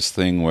clicked on this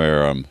thing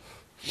where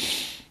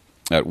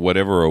at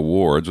whatever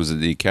awards, was it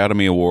the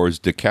Academy Awards,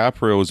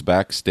 DiCaprio's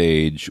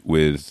backstage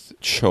with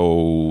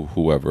Cho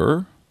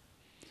whoever,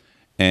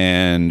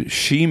 and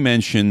she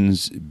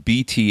mentions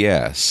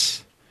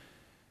BTS,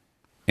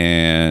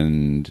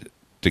 and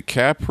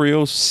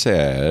DiCaprio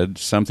said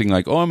something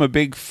like, "Oh, I'm a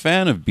big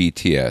fan of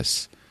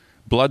BTS,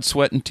 blood,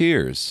 sweat, and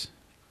tears."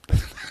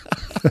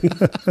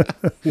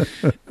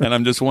 And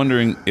I'm just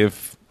wondering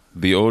if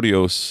the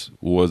odios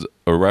was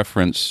a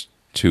reference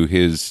to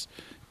his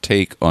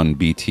take on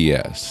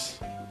BTS.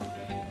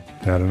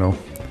 I don't know.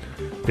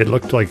 It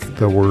looked like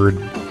the word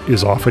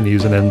is often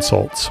used in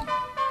insults.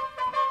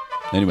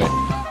 Anyway,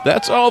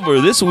 that's all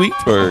for this week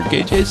for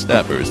KJ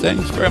Snappers.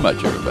 Thanks very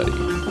much, everybody.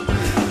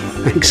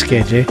 Thanks,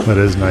 KJ. That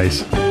is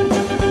nice.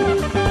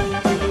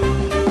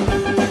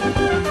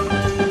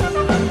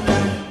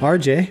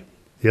 RJ,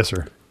 Yes,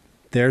 sir.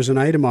 there's an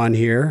item on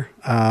here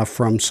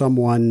from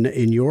someone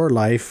in your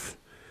life,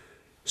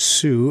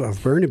 Sue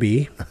of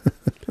Burnaby.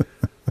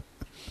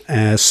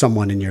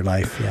 Someone in your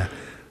life, yeah.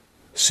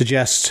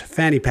 Suggests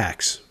fanny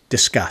packs.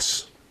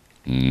 Discuss.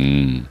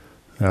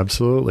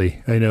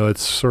 Absolutely. I know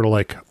it's sort of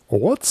like,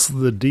 what's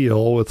the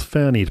deal with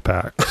fanny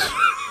packs?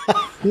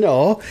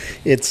 No,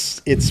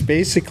 it's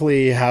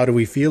basically how do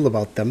we feel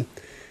about them.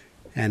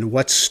 And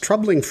what's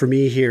troubling for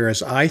me here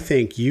is I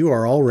think you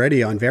are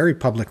already on very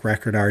public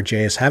record,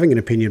 RJ, as having an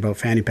opinion about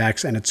fanny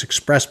packs, and it's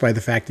expressed by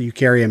the fact that you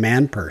carry a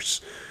man purse,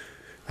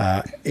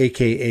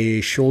 a.k.a.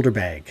 shoulder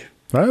bag.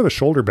 I have a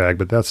shoulder bag,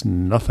 but that's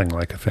nothing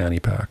like a fanny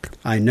pack.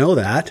 I know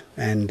that,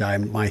 and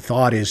my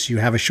thought is you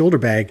have a shoulder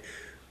bag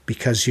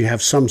because you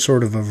have some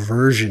sort of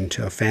aversion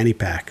to a fanny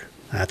pack.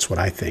 That's what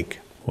I think.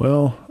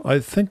 Well, I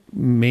think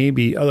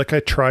maybe, like, I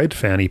tried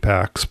fanny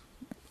packs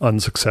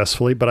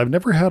unsuccessfully, but I've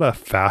never had a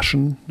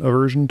fashion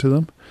aversion to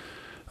them.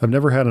 I've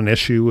never had an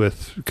issue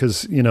with,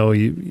 because,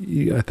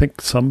 I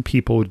think some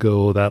people would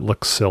go, that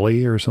looks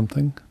silly or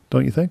something,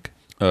 don't you think?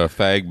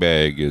 Fag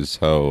bag is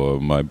how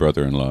my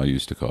brother-in-law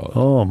used to call it.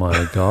 Oh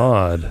my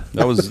God.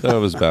 That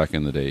was back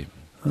in the day.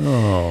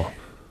 Oh.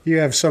 You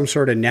have some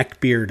sort of neck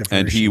beard aversion.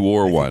 And he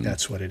wore one.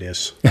 That's what it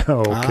is.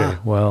 Oh, okay.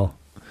 Well.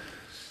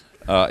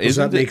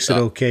 That makes it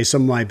okay.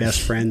 Some of my best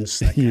friends.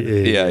 That kind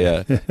of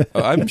Yeah.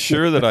 I'm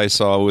sure that I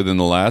saw within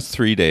the last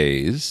 3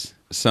 days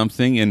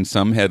something in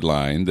some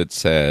headline that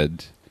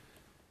said,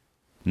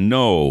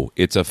 "No,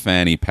 it's a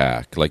fanny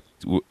pack." Like,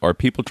 are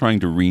people trying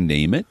to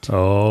rename it?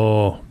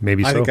 Oh,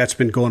 maybe so. I think that's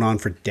been going on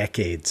for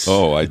decades.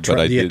 Oh,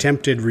 the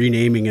attempted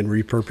renaming and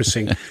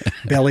repurposing,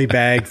 belly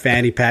bag,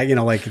 fanny pack.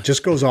 It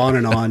just goes on.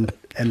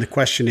 And the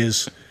question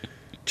is,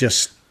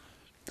 just,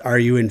 are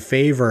you in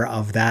favor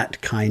of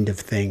that kind of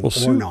thing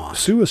or not?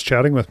 Sue was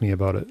chatting with me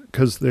about it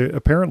because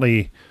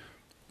apparently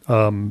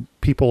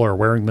people are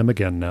wearing them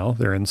again now.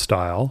 They're in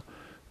style,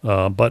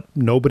 but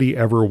nobody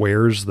ever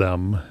wears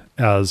them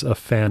as a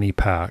fanny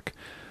pack.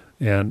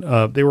 And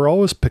they were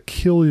always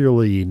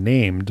peculiarly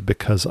named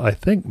because I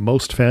think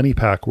most fanny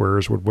pack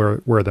wearers would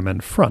wear them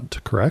in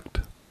front, correct?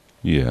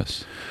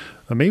 Yes.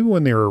 Maybe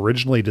when they were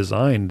originally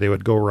designed, they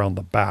would go around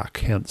the back,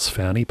 hence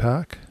fanny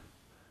pack.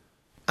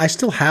 I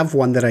still have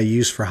one that I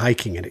use for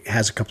hiking, and it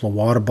has a couple of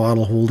water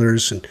bottle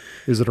holders. And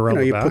is it around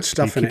the back? You put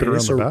stuff in it.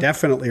 It's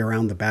definitely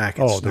around the back.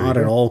 It's not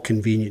at all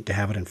convenient to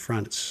have it in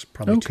front. It's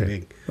probably too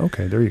big.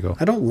 Okay, there you go.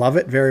 I don't love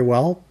it very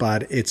well,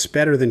 but it's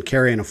better than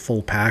carrying a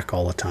full pack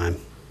all the time.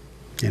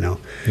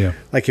 Yeah.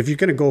 Like if you're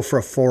going to go for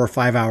a 4 or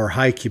 5 hour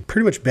hike, you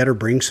pretty much better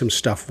bring some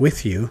stuff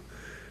with you.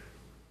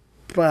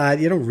 But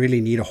you don't really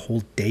need a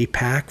whole day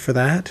pack for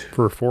that.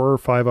 For a 4 or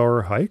 5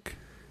 hour hike?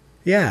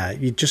 Yeah,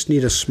 you just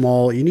need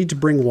you need to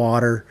bring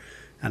water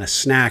and a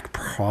snack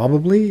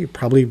probably. You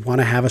probably want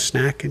to have a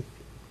snack.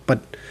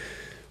 But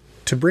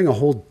to bring a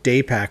whole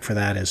day pack for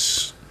that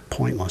is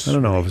pointless. I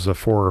don't know if it's a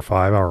 4 or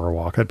 5 hour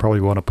walk. I'd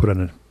probably want to put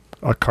in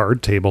a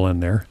card table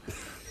in there,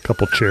 a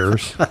couple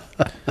chairs.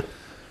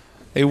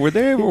 Hey, were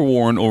they ever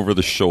worn over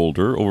one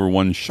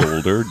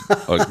shoulder,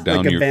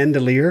 down like a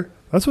bandolier?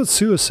 That's what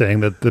Sue is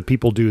saying, that the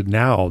people do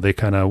now. They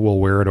kind of will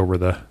wear it over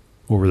the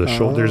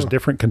shoulder. There's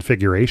different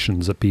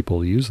configurations that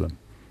people use them.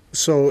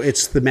 So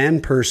it's the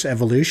man purse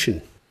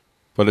evolution.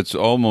 But it's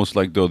almost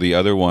like, though, the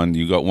other one,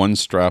 you got one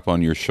strap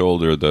on your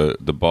shoulder,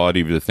 the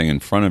body of the thing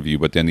in front of you,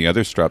 but then the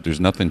other strap, there's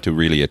nothing to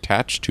really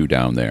attach to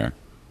down there.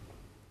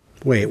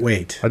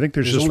 Wait. I think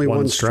there's just only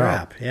one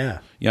strap. Yeah.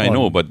 Yeah, I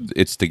know, but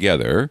it's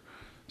together.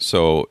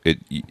 So it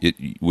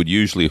would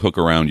usually hook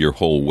around your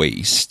whole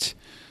waist.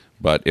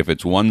 But if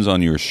it's one's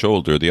on your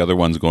shoulder, the other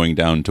one's going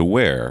down to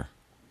where?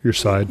 Your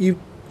side. You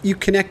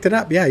connect it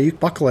up. Yeah, you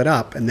buckle it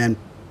up and then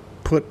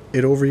put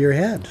it over your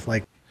head.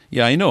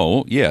 Yeah, I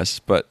know. Yes,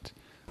 but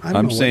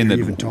I'm saying what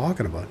you're even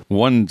talking about.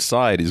 One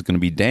side is going to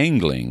be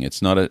dangling.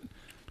 It's not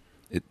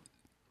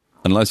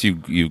unless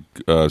you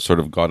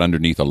sort of got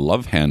underneath a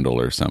love handle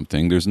or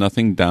something. There's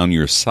nothing down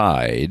your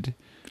side.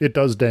 It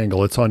does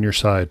dangle. It's on your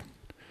side.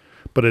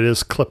 But it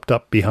is clipped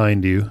up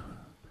behind you.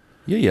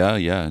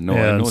 Yeah. No,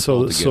 I know it's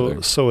all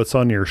together. So it's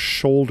on your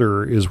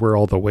shoulder is where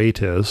all the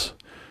weight is.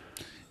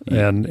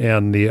 Yeah. And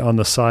on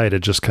the side,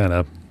 it just kind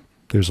of,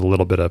 there's a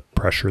little bit of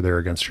pressure there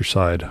against your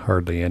side.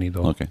 Hardly any,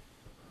 though. Okay.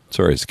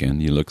 Sorry, Skin.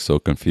 You look so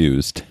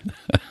confused.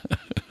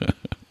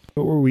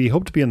 We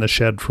hope to be in the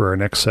shed for our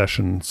next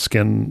session.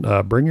 Skin,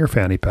 bring your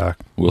fanny pack.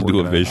 We're do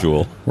a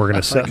visual. We're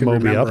going to set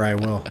Moby up. I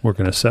will. We're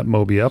going to set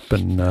Moby up,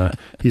 and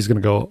he's going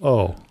to go,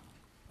 oh,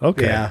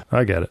 okay, yeah.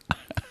 I get it.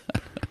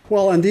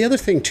 Well, and the other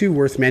thing, too,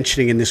 worth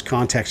mentioning in this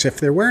context, if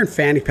they're wearing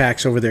fanny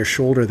packs over their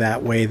shoulder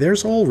that way,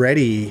 there's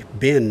already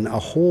been a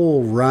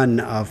whole run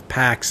of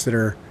packs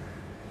that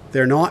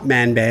they're not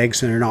man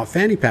bags and they're not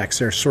fanny packs.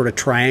 They're sort of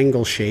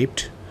triangle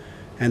shaped,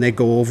 and they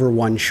go over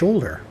one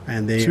shoulder.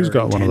 And Sue's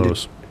got one of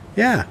those.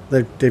 Yeah,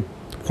 they're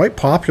quite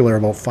popular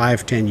about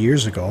 5-10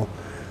 years ago,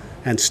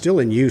 and still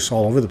in use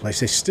all over the place.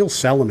 They still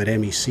sell them at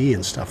MEC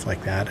and stuff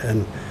like that.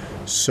 And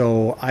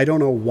so I don't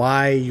know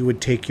why you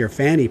would take your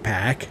fanny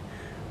pack,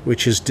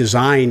 which is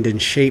designed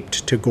and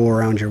shaped to go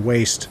around your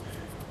waist,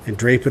 and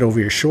drape it over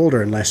your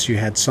shoulder unless you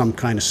had some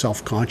kind of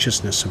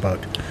self-consciousness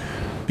about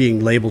being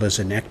labeled as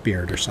a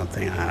neckbeard or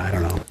something. I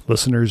don't know.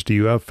 Listeners, do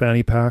you have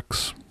fanny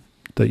packs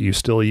that you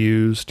still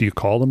use? Do you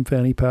call them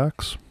fanny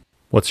packs?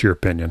 What's your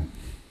opinion?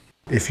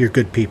 If you're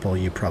good people,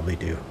 you probably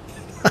do.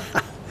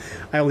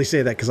 I only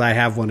say that because I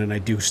have one and I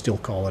do still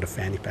call it a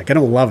fanny pack. I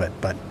don't love it,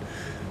 but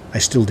I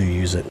still do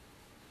use it.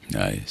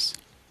 Nice.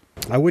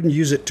 I wouldn't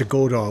use it to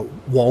go to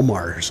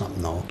Walmart or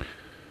something, though.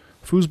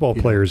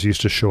 Foosball players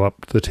used to show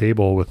up to the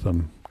table with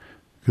them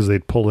because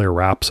they'd pull their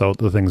wraps out,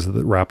 the things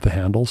that wrap the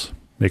handles,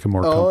 make them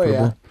more comfortable.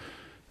 Yeah.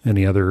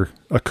 Any other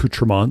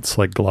accoutrements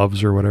like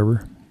gloves or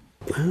whatever?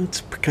 It's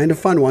a kind of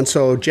fun one.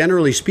 So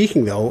generally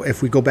speaking, though,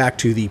 if we go back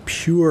to the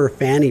pure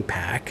fanny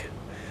pack,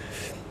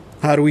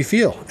 how do we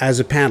feel as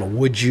a panel?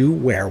 Would you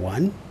wear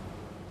one?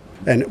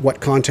 And what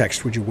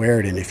context would you wear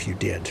it in if you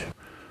did?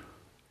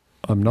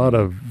 I'm not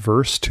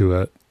averse to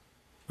it.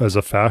 As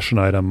a fashion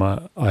item,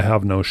 I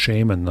have no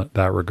shame in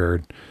that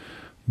regard.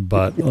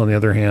 But on the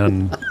other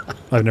hand,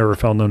 I've never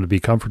found them to be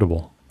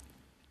comfortable.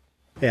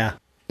 Yeah.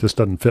 Just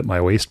doesn't fit my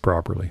waist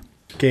properly.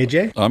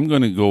 KJ? I'm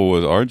going to go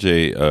with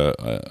RJ.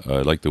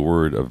 I like the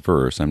word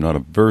averse. I'm not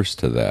averse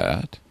to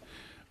that,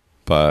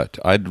 but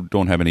I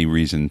don't have any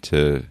reason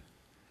to.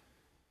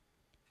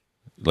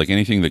 Like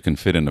anything that can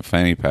fit in a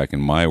fanny pack in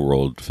my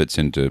world fits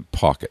into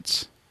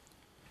pockets.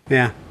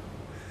 Yeah.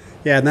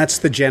 Yeah, and that's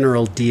the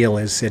general deal.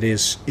 Is it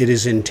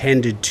is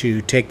intended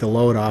to take the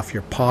load off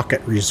your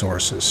pocket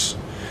resources.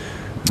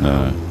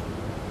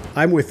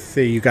 I'm with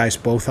you guys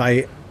both.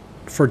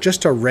 For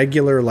just a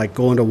regular, like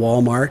going to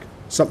Walmart,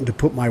 something to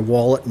put my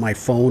wallet, my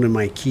phone, and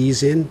my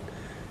keys in.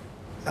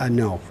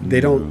 No, they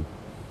don't.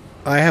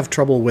 I have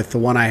trouble with the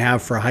one I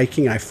have for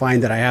hiking. I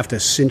find that I have to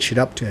cinch it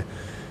up to,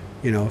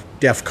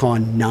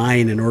 DEFCON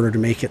 9 in order to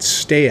make it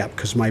stay up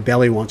because my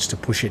belly wants to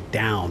push it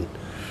down.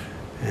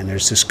 And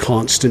there's this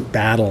constant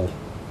battle.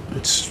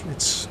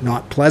 It's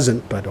not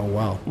pleasant, but oh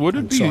well.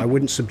 So I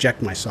wouldn't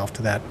subject myself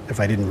to that if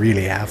I didn't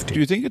really have to. Do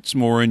you think it's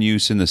more in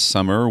use in the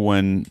summer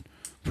when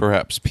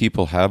perhaps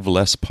people have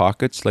less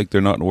pockets, like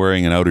they're not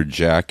wearing an outer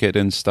jacket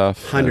and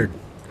stuff? 100.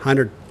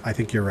 I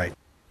think you're right.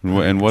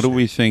 100%. And what do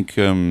we think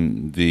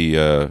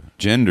the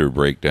gender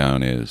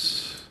breakdown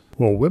is?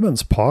 Well,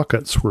 women's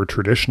pockets were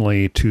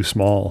traditionally too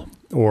small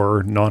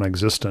or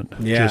non-existent.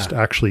 Yeah. Just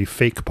actually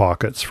fake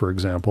pockets, for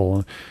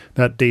example.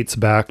 That dates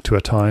back to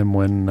a time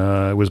when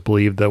it was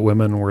believed that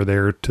women were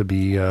there to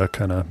be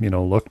kind of,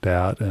 looked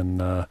at, and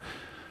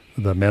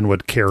the men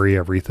would carry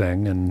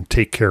everything and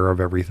take care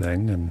of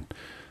everything.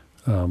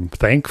 And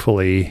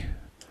thankfully,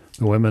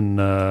 the women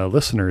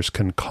listeners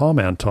can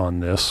comment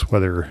on this,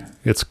 whether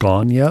it's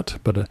gone yet.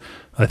 But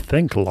I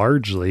think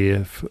largely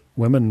if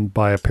women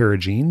buy a pair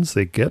of jeans,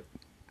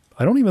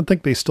 I don't even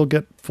think they still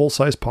get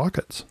full-size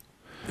pockets.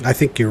 I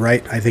think you're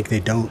right. I think they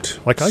don't.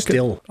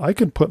 I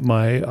could put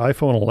my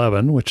iPhone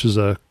 11, which is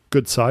a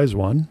good size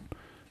one,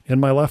 in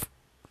my left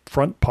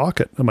front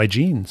pocket of my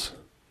jeans.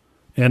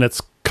 And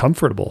it's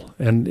comfortable.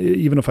 And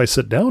even if I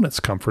sit down, it's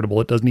comfortable.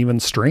 It doesn't even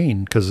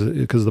strain because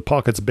the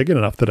pocket's big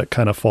enough that it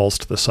kind of falls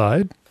to the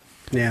side.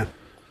 Yeah.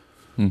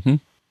 Mm-hmm.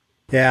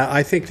 Yeah,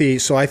 I think the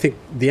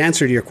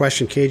answer to your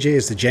question, KJ,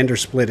 is the gender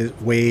split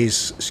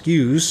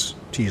skews,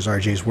 to use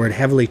RJ's word,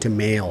 heavily to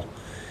male.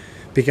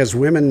 Because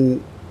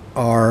women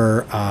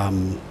are,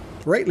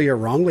 rightly or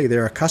wrongly,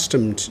 they're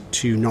accustomed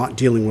to not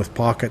dealing with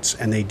pockets,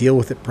 and they deal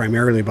with it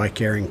primarily by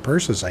carrying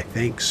purses, I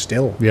think,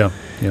 still. Yeah.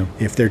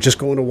 If they're just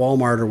going to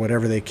Walmart or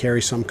whatever, they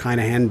carry some kind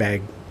of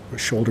handbag or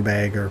shoulder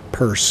bag or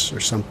purse or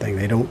something.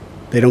 They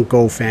don't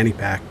go fanny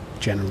pack,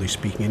 generally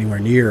speaking, anywhere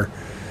near.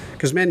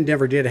 Because men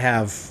never did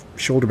have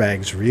shoulder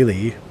bags,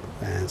 really,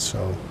 and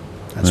so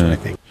that's what I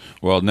think.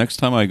 Well, next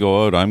time I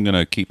go out, I'm going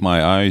to keep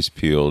my eyes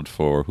peeled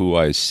for who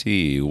I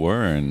see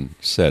wearing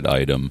said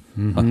item.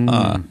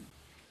 Mm-hmm.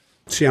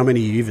 See how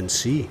many you even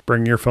see.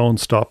 Bring your phone,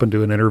 stop and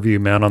do an interview,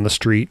 man on the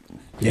street.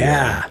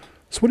 Yeah.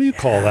 So what do you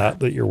call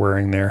that you're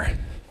wearing there?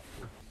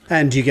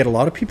 And do you get a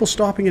lot of people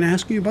stopping and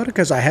asking you about it?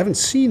 Because I haven't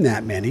seen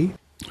that many.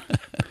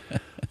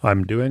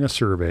 I'm doing a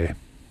survey.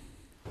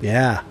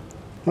 Yeah.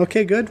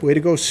 Okay, good. Way to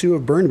go, Sue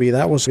of Burnaby.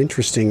 That was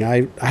interesting.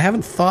 I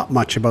haven't thought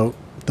much about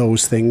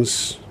those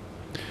things,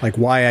 like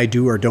why I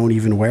do or don't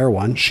even wear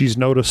one. She's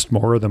noticed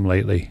more of them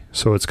lately,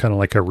 so it's kind of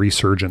like a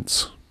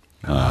resurgence.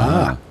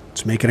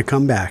 It's making a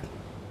comeback.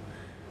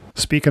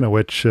 Speaking of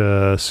which,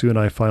 Sue and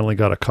I finally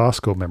got a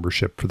Costco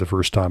membership for the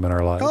first time in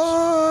our lives.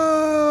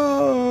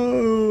 Oh,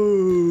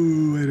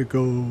 way to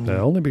go.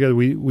 Only because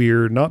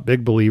we're not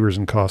big believers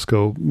in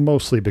Costco,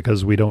 mostly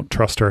because we don't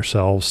trust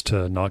ourselves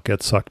to not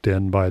get sucked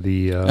in by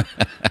the,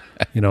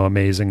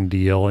 amazing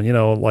deal.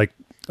 And, like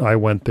I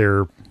went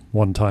there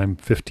one time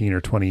 15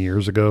 or 20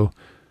 years ago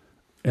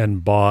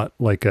and bought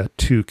like a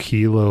 2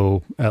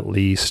 kilo at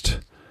least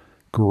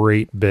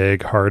great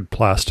big hard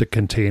plastic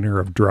container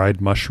of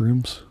dried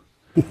mushrooms.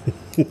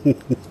 And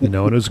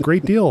it was a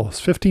great deal.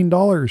 It's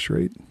 $15,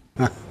 right?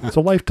 It's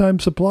a lifetime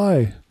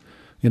supply.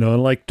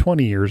 And like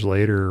 20 years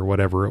later or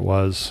whatever it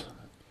was,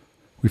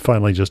 we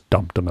finally just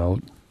dumped them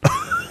out.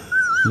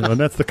 And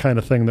that's the kind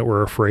of thing that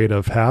we're afraid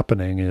of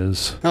happening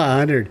is...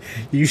 100.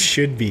 You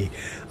should be.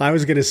 I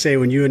was going to say,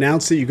 when you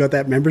announced that you got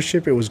that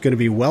membership, it was going to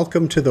be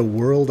welcome to the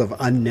world of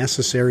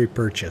unnecessary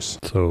purchase.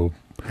 So...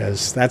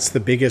 Because that's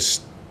the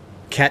biggest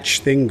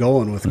catch thing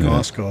going with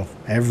Costco.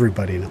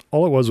 Everybody knows.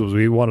 All it was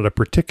we wanted a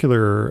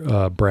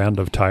particular brand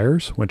of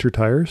tires, winter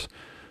tires.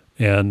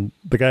 And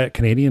the guy at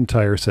Canadian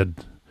Tire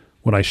said,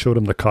 when I showed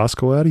him the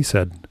Costco ad, he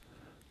said,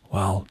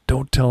 well,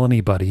 don't tell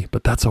anybody,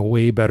 but that's a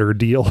way better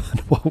deal than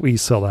what we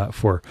sell that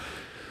for.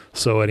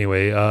 So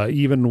anyway,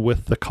 even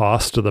with the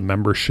cost of the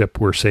membership,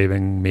 we're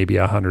saving maybe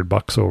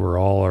 $100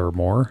 overall or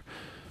more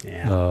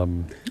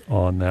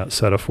on that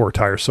set of 4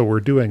 tires. So we're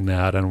doing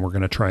that, and we're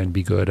going to try and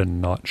be good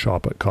and not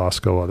shop at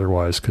Costco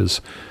otherwise, because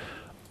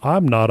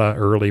I'm not an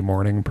early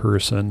morning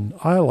person.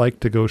 I like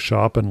to go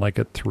shopping like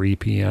at 3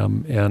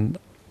 p.m. and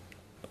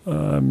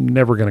I'm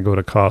never going to go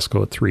to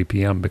Costco at 3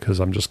 p.m. because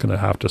I'm just going to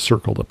have to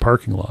circle the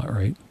parking lot,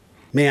 right?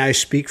 May I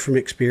speak from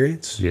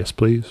experience? Yes,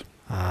 please.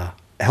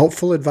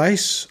 Helpful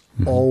advice,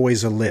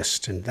 always a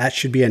list. And that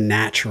should be a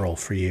natural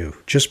for you.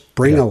 Just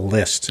bring a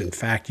list. In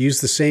fact,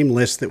 use the same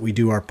list that we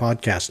do our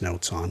podcast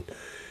notes on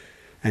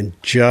and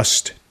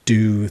just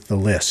do the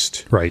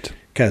list. Right.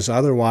 Because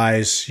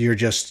otherwise you're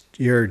dead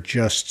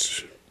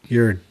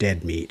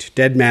meat,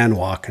 dead man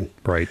walking.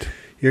 Right.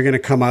 You're going to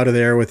come out of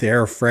there with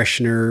air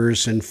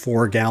fresheners and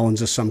 4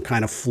 gallons of some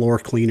kind of floor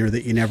cleaner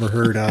that you never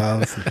heard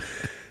of.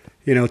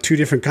 2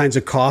 different kinds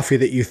of coffee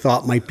that you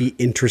thought might be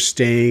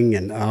interesting.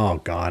 And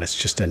oh God,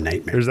 it's just a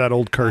nightmare. There's that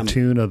old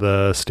cartoon of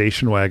the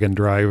station wagon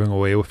driving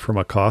away from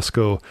a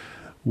Costco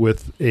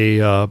with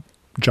a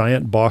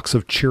giant box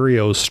of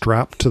Cheerios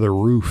strapped to the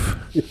roof.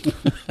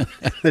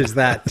 There's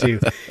that too.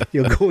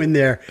 You'll go in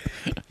there.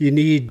 You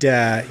need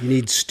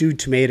stewed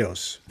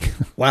tomatoes.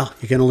 Well,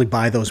 you can only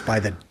buy those by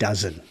the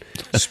dozen.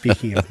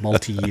 Speaking of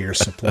multi-year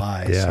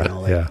supplies.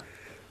 Yeah.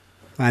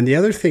 And the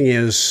other thing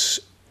is,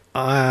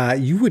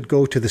 you would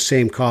go to the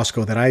same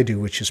Costco that I do,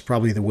 which is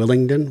probably the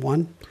Willingdon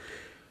one.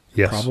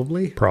 Yes.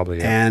 Probably.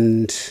 Yeah.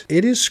 And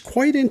it is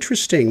quite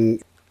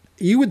interesting.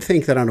 You would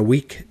think that on a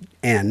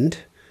weekend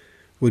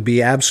would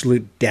be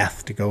absolute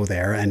death to go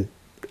there. And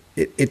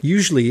it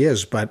usually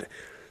is. But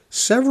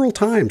several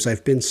times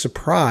I've been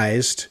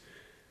surprised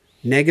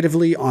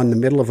negatively on the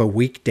middle of a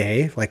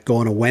weekday, like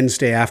going a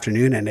Wednesday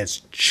afternoon, and it's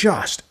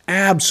just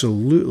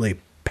absolutely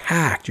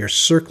packed. You're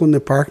circling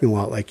the parking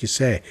lot, like you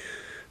say.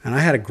 And I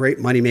had a great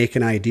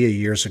money-making idea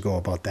years ago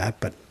about that,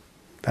 but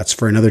that's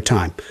for another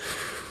time.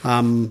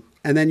 And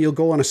then you'll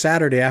go on a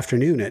Saturday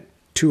afternoon at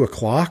 2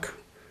 o'clock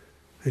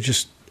and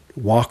just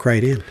walk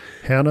right in.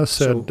 Hannah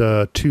said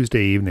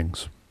Tuesday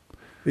evenings.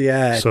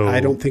 Yeah, so I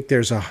don't think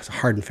there's a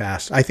hard and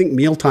fast. I think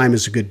mealtime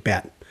is a good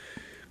bet.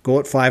 Go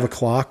at 5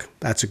 o'clock,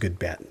 that's a good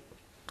bet.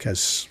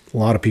 Because a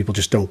lot of people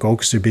just don't go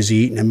because they're busy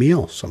eating a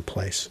meal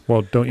someplace.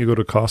 Well, don't you go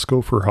to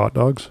Costco for hot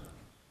dogs?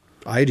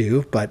 I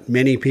do, but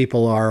many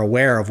people are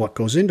aware of what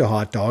goes into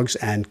hot dogs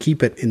and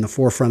keep it in the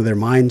forefront of their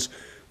minds,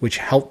 which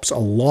helps a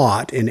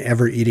lot in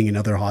ever eating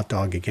another hot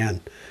dog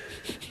again.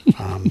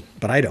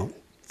 But I don't.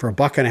 For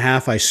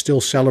 $1.50, I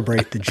still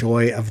celebrate the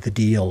joy of the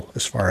deal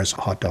as far as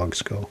hot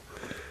dogs go.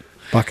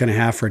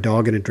 $1.50 for a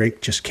dog and a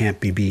drink just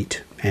can't be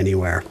beat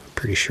anywhere.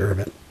 Pretty sure of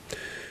it.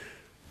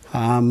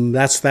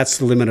 That's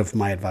the limit of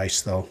my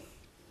advice, though.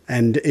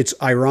 And it's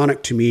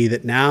ironic to me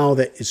that now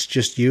that it's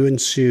just you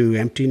and Sue,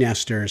 empty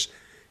nesters,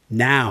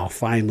 now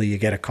finally you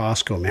get a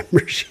Costco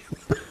membership.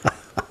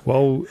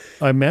 Well,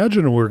 I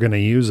imagine we're going to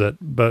use it,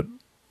 but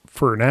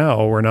for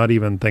now, we're not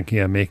even thinking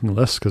of making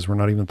lists because we're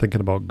not even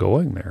thinking about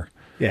going there.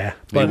 Yeah.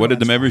 But what did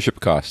the membership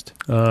cost?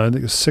 I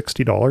think it's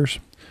 $60.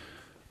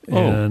 Oh.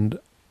 And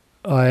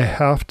I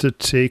have to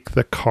take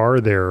the car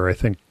there. I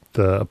think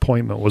the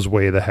appointment was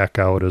way the heck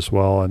out as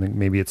well. I think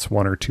maybe it's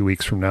 1 or 2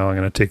 weeks from now. I'm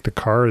going to take the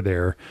car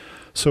there.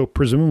 So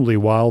presumably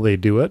while they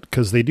do it,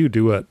 because they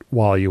do it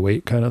while you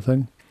wait kind of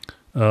thing,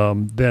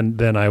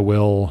 then I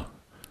will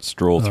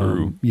stroll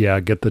through. Yeah,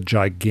 get the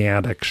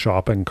gigantic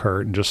shopping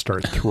cart and just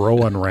start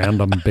throwing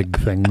random big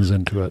things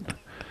into it.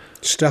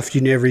 Stuff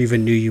you never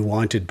even knew you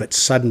wanted, but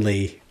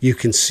suddenly you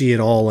can see it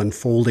all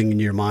unfolding in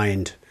your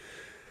mind.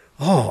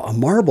 Oh, a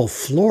marble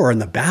floor in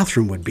the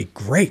bathroom would be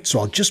great, so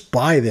I'll just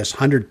buy this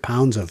 100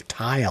 pounds of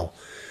tile.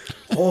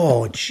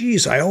 Oh,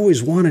 geez, I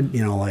always wanted,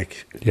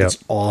 It's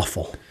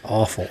awful.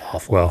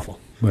 Well,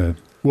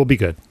 we'll be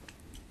good.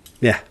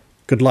 Yeah,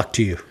 good luck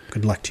to you.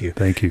 Good luck to you.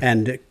 Thank you.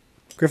 And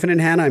Griffin and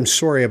Hannah, I'm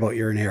sorry about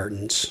your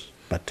inheritance,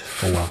 but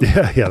oh well.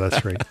 Yeah,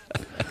 that's right.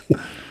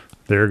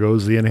 There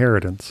goes the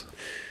inheritance.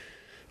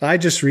 I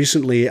just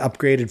recently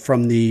upgraded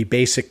from the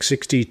basic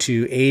 60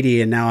 to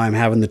 80, and now I'm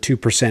having the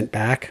 2%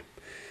 back.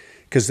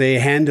 Because they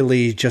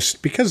handily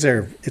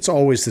it's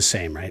always the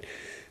same, right?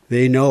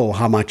 They know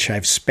how much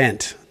I've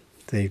spent.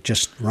 They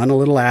just run a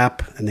little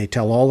app and they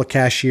tell all the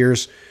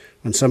cashiers,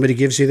 when somebody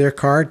gives you their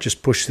card,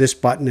 just push this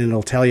button and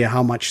it'll tell you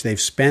how much they've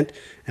spent.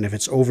 And if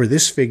it's over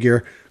this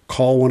figure,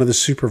 call one of the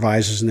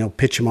supervisors and they'll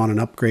pitch them on an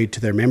upgrade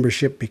to their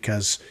membership,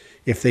 because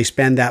if they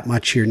spend that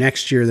much here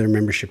next year, their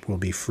membership will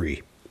be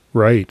free.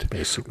 Right.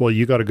 Basically. Well,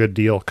 you got a good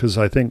deal because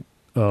I think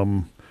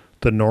the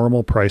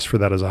normal price for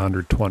that is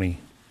 $120.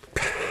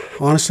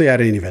 Honestly, I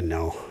didn't even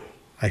know.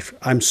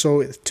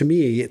 To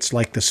me, it's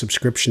like the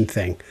subscription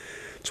thing.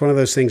 It's one of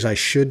those things I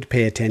should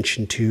pay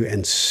attention to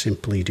and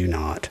simply do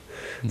not.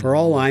 Mm-hmm. For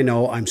all I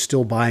know, I'm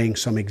still buying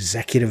some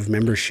executive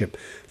membership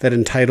that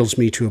entitles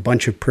me to a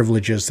bunch of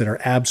privileges that are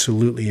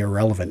absolutely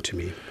irrelevant to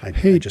me. I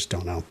just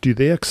don't know. Do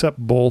they accept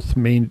both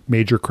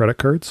major credit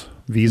cards?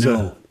 Visa?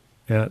 No.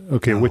 Yeah.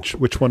 Okay. No.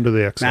 Which one do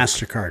they accept?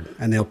 MasterCard.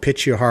 And they'll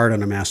pitch you hard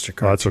on a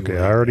MasterCard. Oh, that's okay.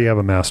 I already have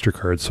a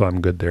MasterCard, so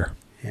I'm good there.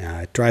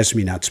 Yeah, it drives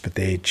me nuts, but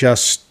they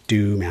just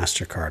do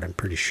MasterCard, I'm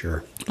pretty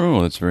sure.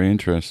 Oh, that's very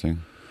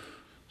interesting.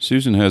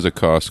 Susan has a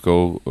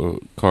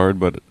Costco card,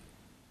 but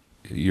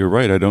you're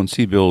right. I don't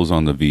see bills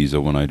on the Visa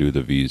when I do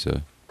the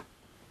Visa.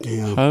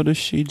 Yeah. How does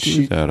she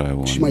do that, I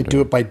wonder? She might do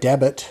it by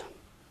debit.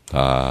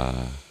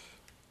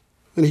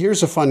 And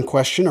here's a fun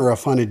question or a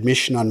fun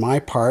admission on my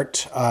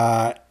part.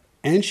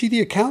 Angie, the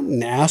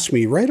accountant, asked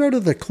me right out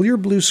of the clear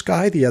blue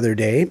sky the other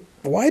day,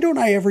 why don't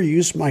I ever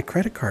use my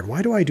credit card?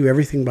 Why do I do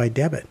everything by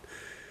debit?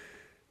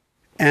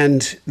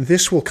 And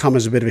this will come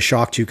as a bit of a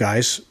shock to you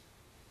guys,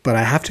 but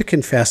I have to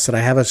confess that I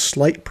have a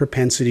slight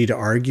propensity to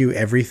argue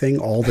everything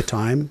all the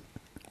time,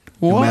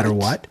 no matter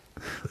what.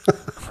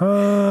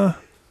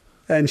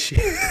 And she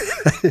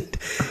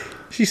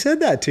said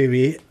that to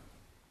me,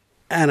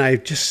 and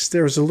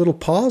there was a little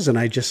pause, and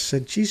I just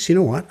said, geez, you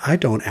know what? I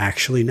don't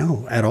actually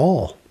know at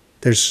all.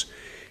 It's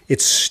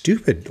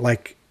stupid.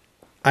 Like,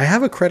 I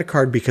have a credit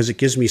card because it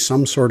gives me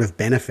some sort of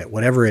benefit,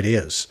 whatever it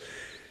is.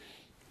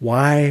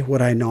 Why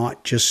would I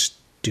not just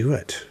do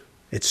it?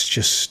 It's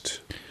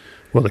just...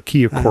 Well, the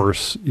key, of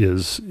course,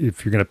 is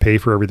if you're going to pay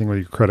for everything with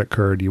your credit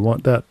card, you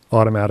want that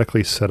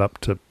automatically set up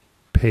to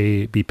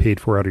be paid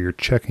for out of your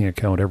checking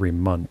account every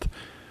month.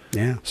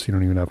 Yeah. So you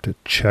don't even have to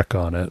check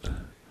on it.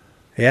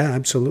 Yeah,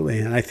 absolutely.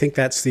 And I think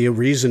that's the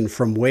reason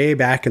from way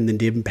back in the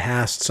dim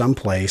past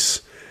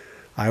someplace,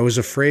 I was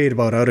afraid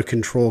about out of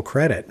control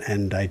credit,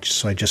 and I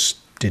just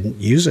didn't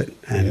use it.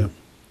 And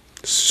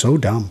so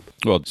dumb.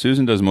 Well,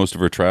 Susan does most of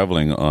her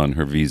traveling on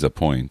her Visa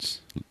points,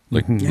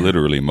 like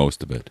literally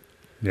most of it.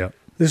 Yeah.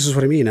 This is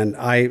what I mean. And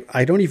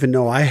I don't even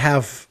know. I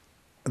have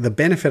the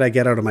benefit I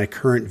get out of my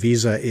current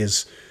Visa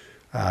is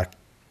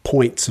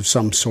points of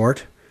some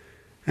sort.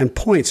 And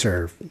points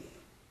are,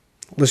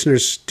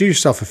 listeners, do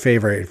yourself a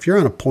favor. If you're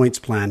on a points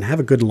plan, have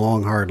a good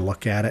long, hard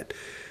look at it.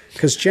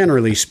 Because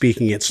generally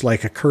speaking, it's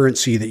like a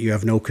currency that you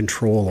have no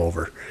control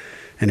over.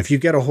 And if you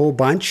get a whole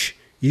bunch,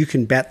 you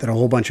can bet that a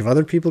whole bunch of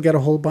other people get a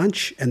whole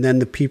bunch. And then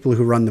the people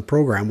who run the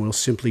program will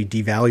simply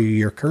devalue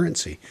your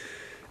currency,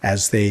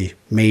 as they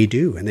may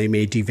do. And they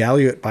may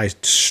devalue it by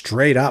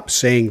straight up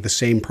saying the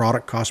same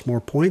product costs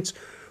more points,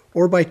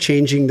 or by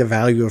changing the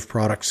value of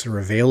products that are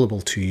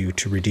available to you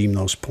to redeem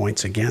those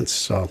points against.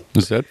 So,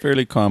 is that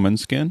fairly common,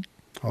 Skin?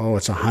 Oh,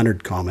 it's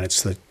 100 common.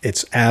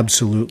 It's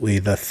absolutely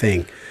the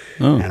thing.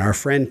 Oh. And our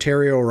friend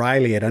Terry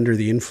O'Reilly at Under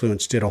the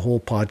Influence did a whole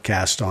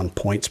podcast on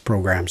points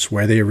programs,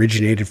 where they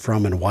originated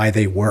from and why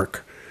they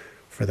work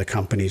for the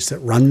companies that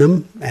run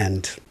them.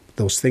 And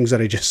those things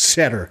that I just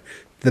said are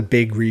the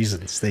big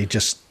reasons.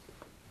 It's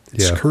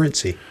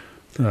currency.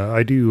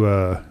 I do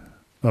a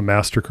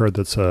MasterCard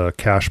that's a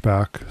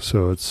cashback.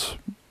 So it's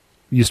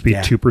used to be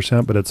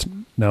 2%, but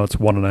now it's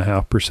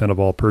 1.5% of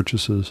all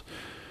purchases,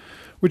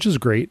 which is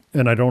great.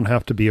 And I don't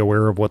have to be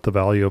aware of what the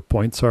value of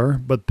points are,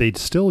 but they'd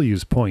still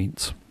use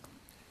points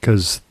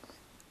because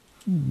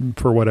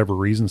for whatever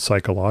reason,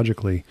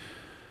 psychologically,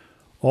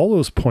 all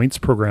those points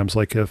programs,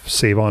 like if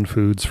Save on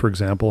Foods, for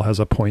example, has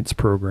a points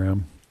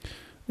program,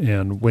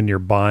 and when you're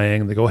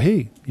buying, they go,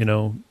 hey,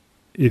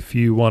 if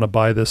you want to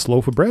buy this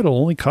loaf of bread, it'll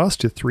only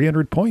cost you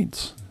 300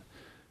 points.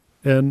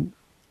 And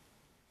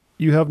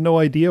you have no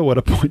idea what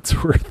a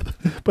point's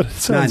worth, but it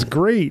sounds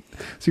great.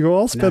 So you go,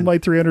 I'll spend my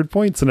 300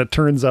 points. And it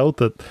turns out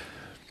that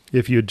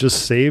if you had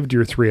just saved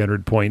your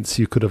 300 points,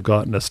 you could have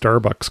gotten a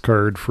Starbucks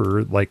card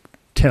for like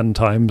 10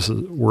 times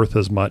worth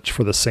as much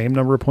for the same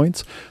number of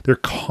points. They're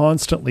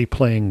constantly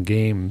playing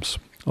games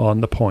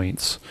on the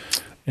points.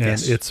 And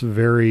it's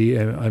very,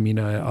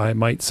 I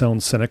might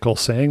sound cynical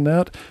saying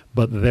that,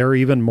 but they're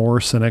even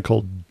more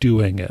cynical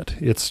doing it.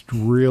 It's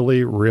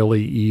really,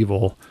 really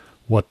evil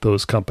what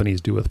those companies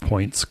do with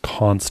points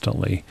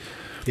constantly.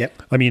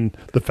 Yep. I mean,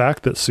 the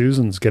fact that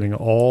Susan's getting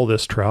all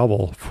this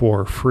travel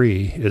for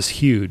free is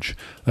huge.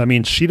 I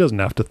mean, she doesn't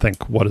have to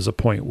think, what is a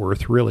point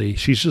worth, really?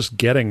 She's just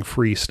getting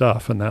free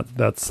stuff, and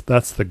that's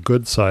the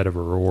good side of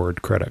a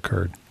reward credit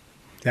card.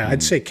 Yeah,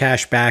 I'd say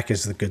cash back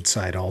is the good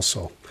side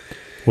also.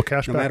 Well,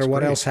 cash back. No matter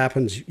what else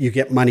happens, you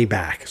get money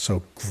back.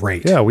 So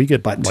great. Yeah, we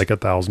get like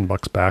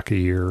 $1,000 back a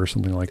year or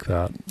something like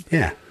that.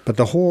 Yeah, but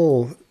the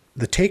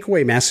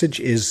takeaway message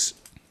is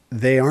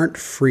they aren't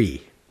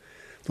free.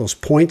 Those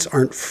points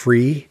aren't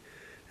free,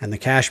 and the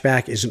cash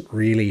back isn't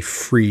really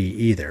free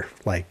either.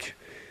 Like,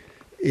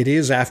 it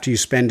is after you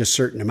spend a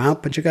certain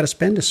amount, but you got to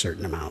spend a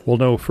certain amount. Well,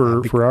 no,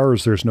 for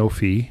ours, there's no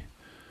fee.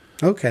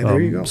 Okay,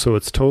 there you go. So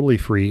it's totally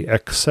free,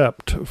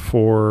 except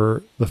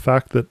for the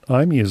fact that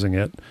I'm using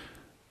it,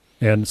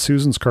 and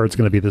Susan's card's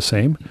going to be the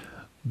same.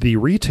 The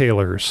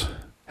retailers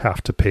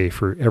have to pay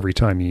for every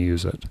time you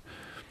use it.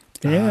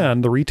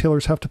 And the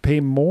retailers have to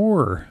pay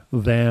more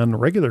than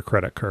regular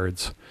credit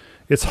cards.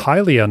 It's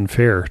highly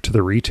unfair to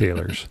the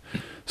retailers.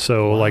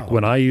 So like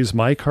when I use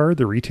my card,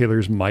 the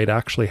retailers might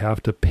actually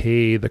have to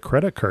pay the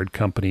credit card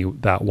company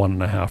that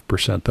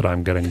 1.5% that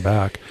I'm getting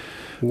back.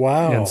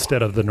 Wow.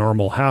 Instead of the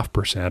normal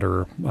 0.5%,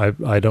 or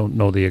I don't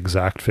know the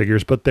exact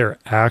figures, but they're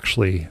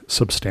actually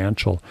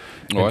substantial.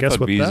 Oh, I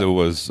thought Visa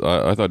was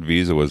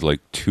like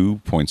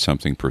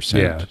 2-point-something%.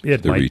 Yeah,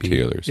 it might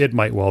retailers. Be. It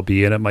might well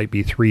be, and it might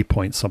be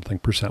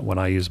 3-point-something% when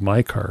I use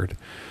my card.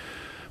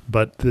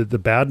 But the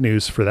bad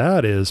news for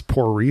that is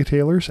poor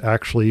retailers,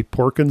 actually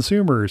poor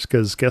consumers,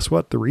 because guess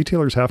what? The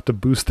retailers have to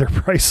boost their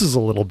prices a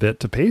little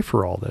bit to pay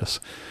for all this.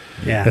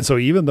 Yeah. And so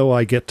even though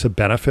I get to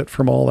benefit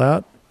from all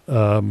that,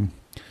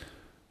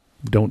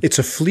 don't. It's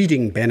a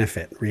fleeting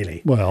benefit,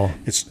 really. Well,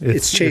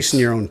 it's chasing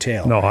your own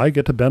tail. No, I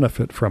get to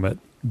benefit from it,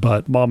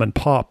 but mom and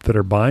pop that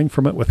are buying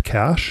from it with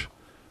cash,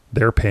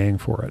 they're paying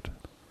for it.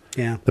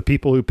 Yeah. The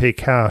people who pay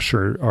cash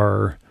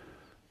are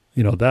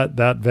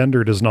that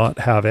vendor does not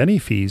have any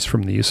fees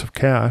from the use of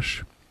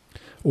cash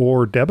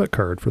or debit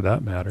card for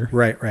that matter.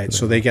 Right.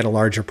 So they get a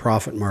larger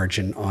profit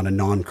margin on a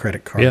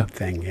non-credit card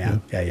thing.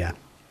 Yeah.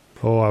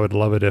 Oh, I would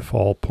love it if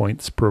all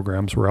points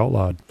programs were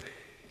outlawed.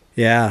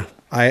 Yeah.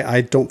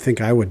 I don't think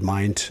I would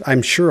mind.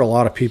 I'm sure a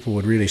lot of people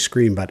would really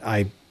scream, but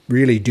I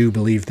really do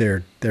believe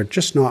they're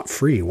just not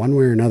free. One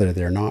way or another,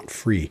 they're not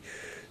free.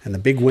 And the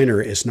big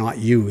winner is not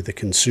you, the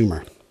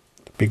consumer.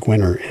 The big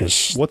winner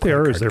is what they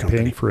are is they're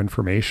company. paying for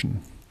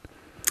information.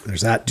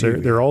 There's that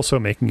too. They're also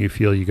making you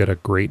feel you get a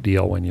great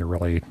deal when you're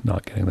really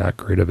not getting that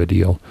great of a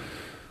deal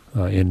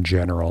in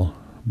general.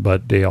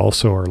 But they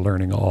also are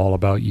learning all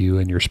about you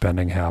and your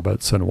spending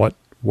habits and what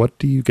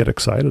do you get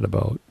excited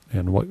about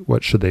and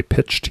what should they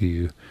pitch to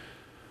you.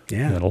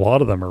 Yeah. And a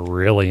lot of them are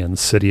really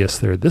insidious.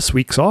 They're this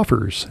week's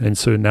offers. And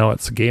so now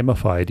it's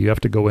gamified. You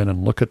have to go in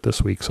and look at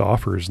this week's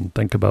offers and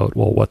think about,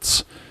 well,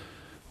 what's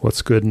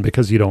good. And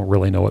because you don't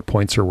really know what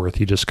points are worth,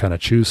 you just kind of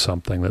choose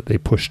something that they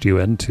pushed you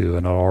into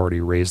and already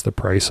raised the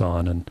price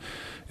on. And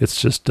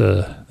it's just,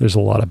 there's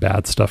a lot of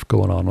bad stuff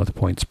going on with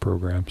points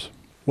programs.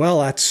 Well,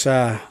 that's,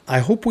 I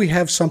hope we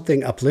have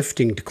something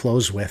uplifting to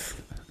close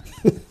with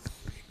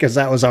because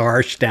that was a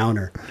harsh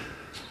downer.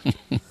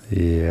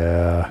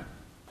 Yeah.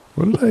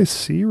 What did I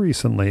see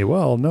recently?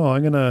 Well,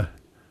 no,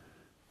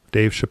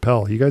 Dave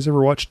Chappelle. You guys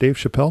ever watch Dave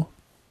Chappelle?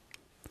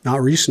 Not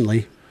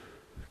recently.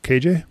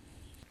 KJ?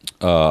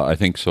 I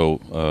think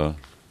so.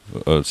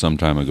 Some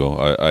time ago.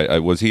 I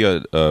was he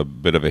a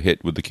bit of a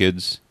hit with the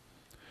kids?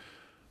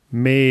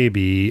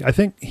 Maybe. I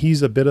think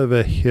he's a bit of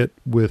a hit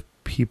with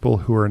people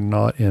who are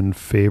not in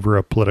favor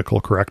of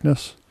political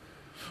correctness.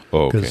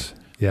 Oh, okay.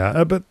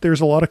 Yeah, but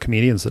there's a lot of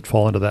comedians that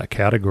fall into that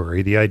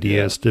category. The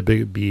idea is to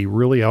be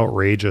really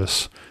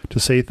outrageous, to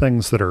say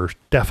things that are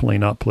definitely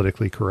not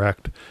politically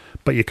correct,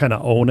 but you kind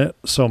of own it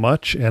so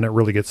much, and it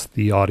really gets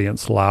the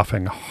audience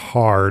laughing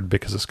hard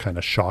because it's kind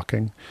of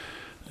shocking.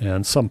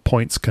 And some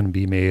points can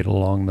be made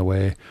along the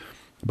way.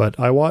 But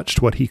I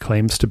watched what he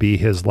claims to be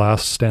his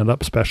last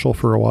stand-up special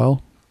for a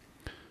while,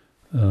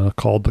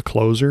 called The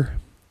Closer.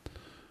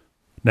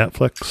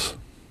 Netflix.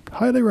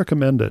 Highly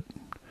recommend it.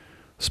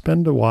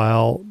 Spend a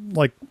while,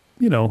 I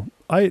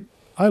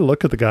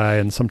look at the guy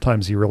and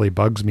sometimes he really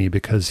bugs me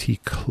because he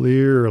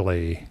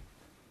clearly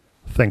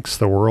thinks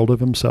the world of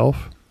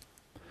himself.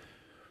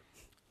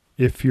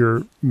 If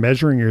you're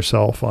measuring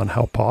yourself on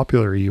how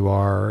popular you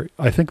are,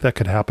 I think that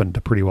could happen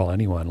to pretty well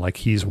anyone. Like,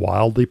 he's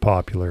wildly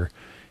popular.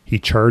 He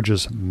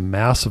charges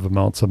massive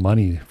amounts of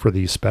money for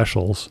these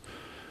specials.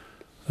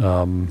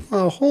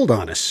 Well, hold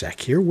on a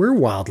sec here. We're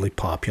wildly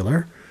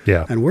popular.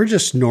 Yeah. And we're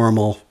just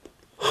normal,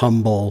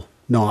 humble,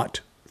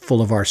 not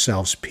full of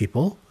ourselves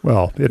people.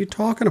 Well, what are you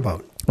talking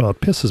about? Well,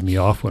 it pisses me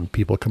off when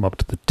people come up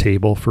to the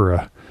table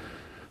for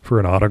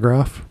an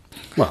autograph.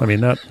 Well, I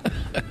mean, that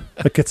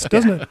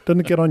doesn't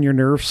it get on your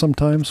nerves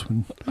sometimes?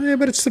 Yeah,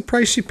 but it's the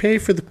price you pay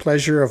for the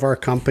pleasure of our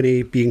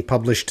company being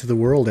published to the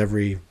world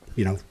every,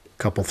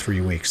 couple,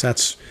 3 weeks.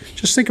 That's,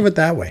 just think of it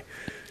that way,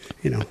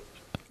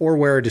 or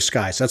wear a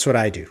disguise. That's what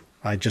I do.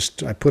 I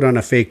put on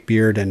a fake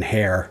beard and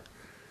hair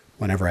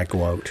whenever I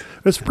go out.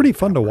 It's pretty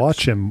fun to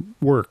watch him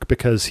work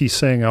because he's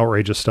saying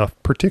outrageous stuff,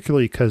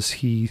 particularly because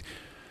he's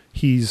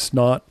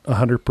not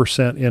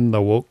 100% in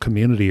the woke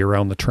community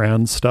around the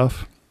trans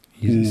stuff.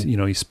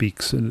 He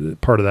speaks,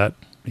 part of that,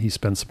 he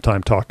spends some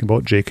time talking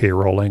about J.K.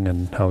 Rowling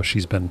and how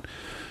she's been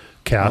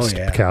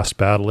cast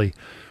badly.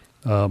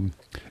 And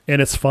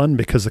it's fun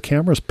because the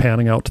camera's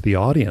panning out to the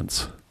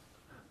audience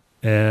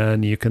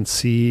and you can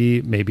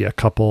see maybe a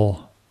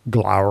couple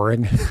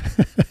glowering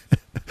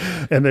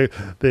and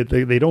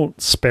they don't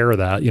spare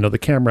that. The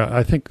camera,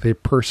 I think they're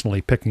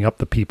personally picking up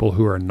the people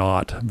who are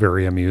not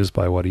very amused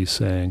by what he's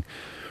saying.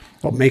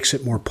 What makes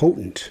it more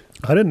potent?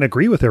 I didn't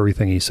agree with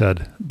everything he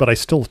said, but I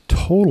still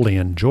totally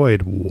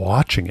enjoyed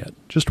watching it.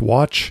 Just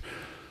watch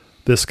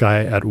this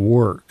guy at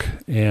work.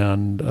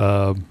 And,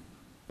 I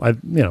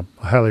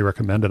highly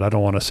recommend it. I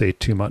don't want to say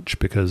too much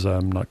because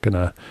I'm not going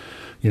to,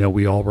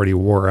 we already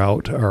wore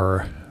out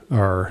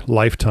our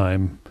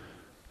lifetime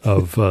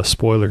of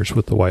spoilers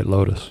with The White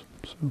Lotus.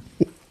 So,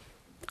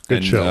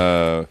 good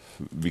show.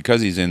 Because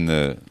he's in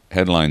the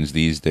headlines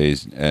these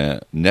days,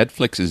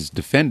 Netflix is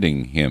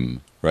defending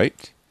him,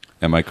 right?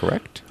 Am I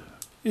correct?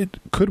 It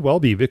could well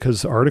be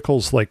because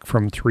articles like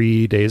from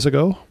 3 days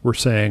ago were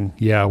saying,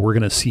 yeah, we're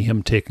going to see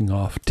him taken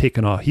off.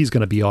 He's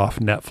going to be off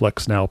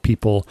Netflix now.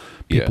 People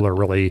are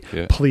really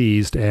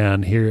pleased.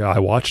 And here I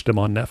watched him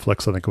on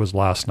Netflix. I think it was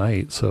last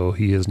night. So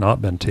he has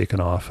not been taken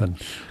off,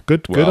 and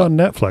good on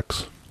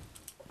Netflix.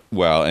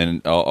 Well,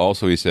 and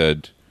also he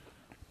said,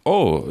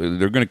 oh,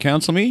 they're going to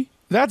cancel me?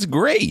 That's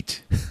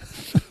great.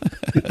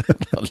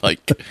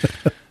 Like,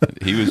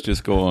 he was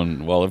just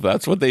going, well, if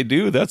that's what they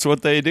do, that's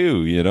what they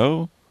do,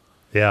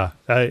 Yeah,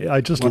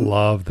 I just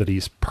love that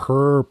he's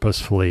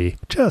purposefully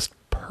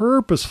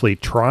purposefully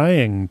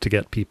trying to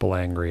get people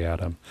angry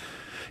at him.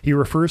 He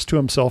refers to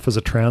himself as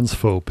a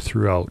transphobe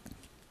throughout.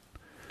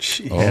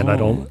 Jeez. And I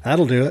don't...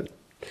 That'll do it.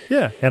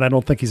 Yeah, and I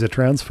don't think he's a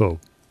transphobe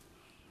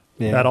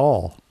at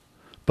all.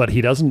 But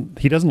he doesn't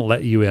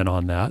let you in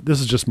on that.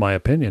 This is just my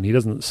opinion. He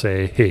doesn't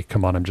say, hey,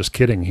 come on, I'm just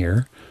kidding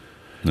here.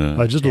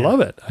 No. I just love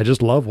it. I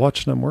just love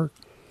watching him work.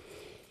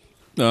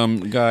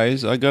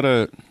 Guys, I got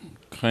to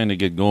kind of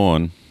get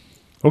going.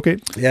 Okay.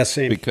 Yeah,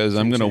 same. Because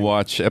I'm going to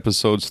watch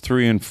episodes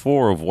 3 and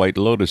 4 of White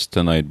Lotus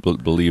tonight,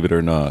 believe it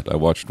or not. I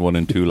watched 1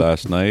 and 2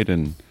 last night,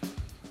 and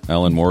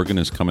Alan Morgan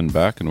is coming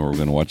back, and we're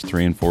going to watch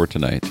 3 and 4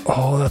 tonight.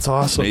 Oh, that's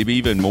awesome. Maybe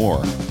even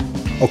more.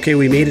 Okay,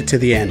 we made it to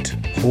the end.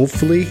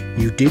 Hopefully,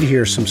 you did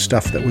hear some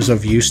stuff that was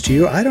of use to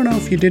you. I don't know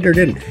if you did or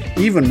didn't.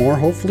 Even more,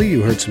 hopefully,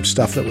 you heard some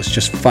stuff that was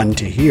just fun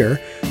to hear.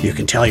 You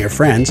can tell your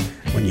friends.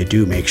 When you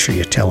do, make sure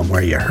you tell them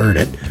where you heard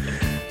it.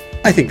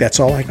 I think that's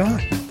all I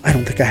got. I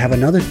don't think I have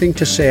another thing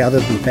to say other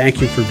than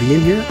thank you for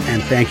being here,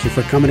 and thank you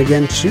for coming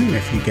again soon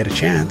if you get a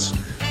chance.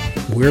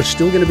 We're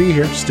still going to be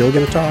here, still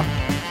going to talk.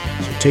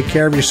 So take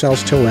care of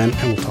yourselves till then,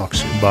 and we'll talk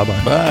soon.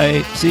 Bye-bye.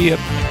 Bye. See ya.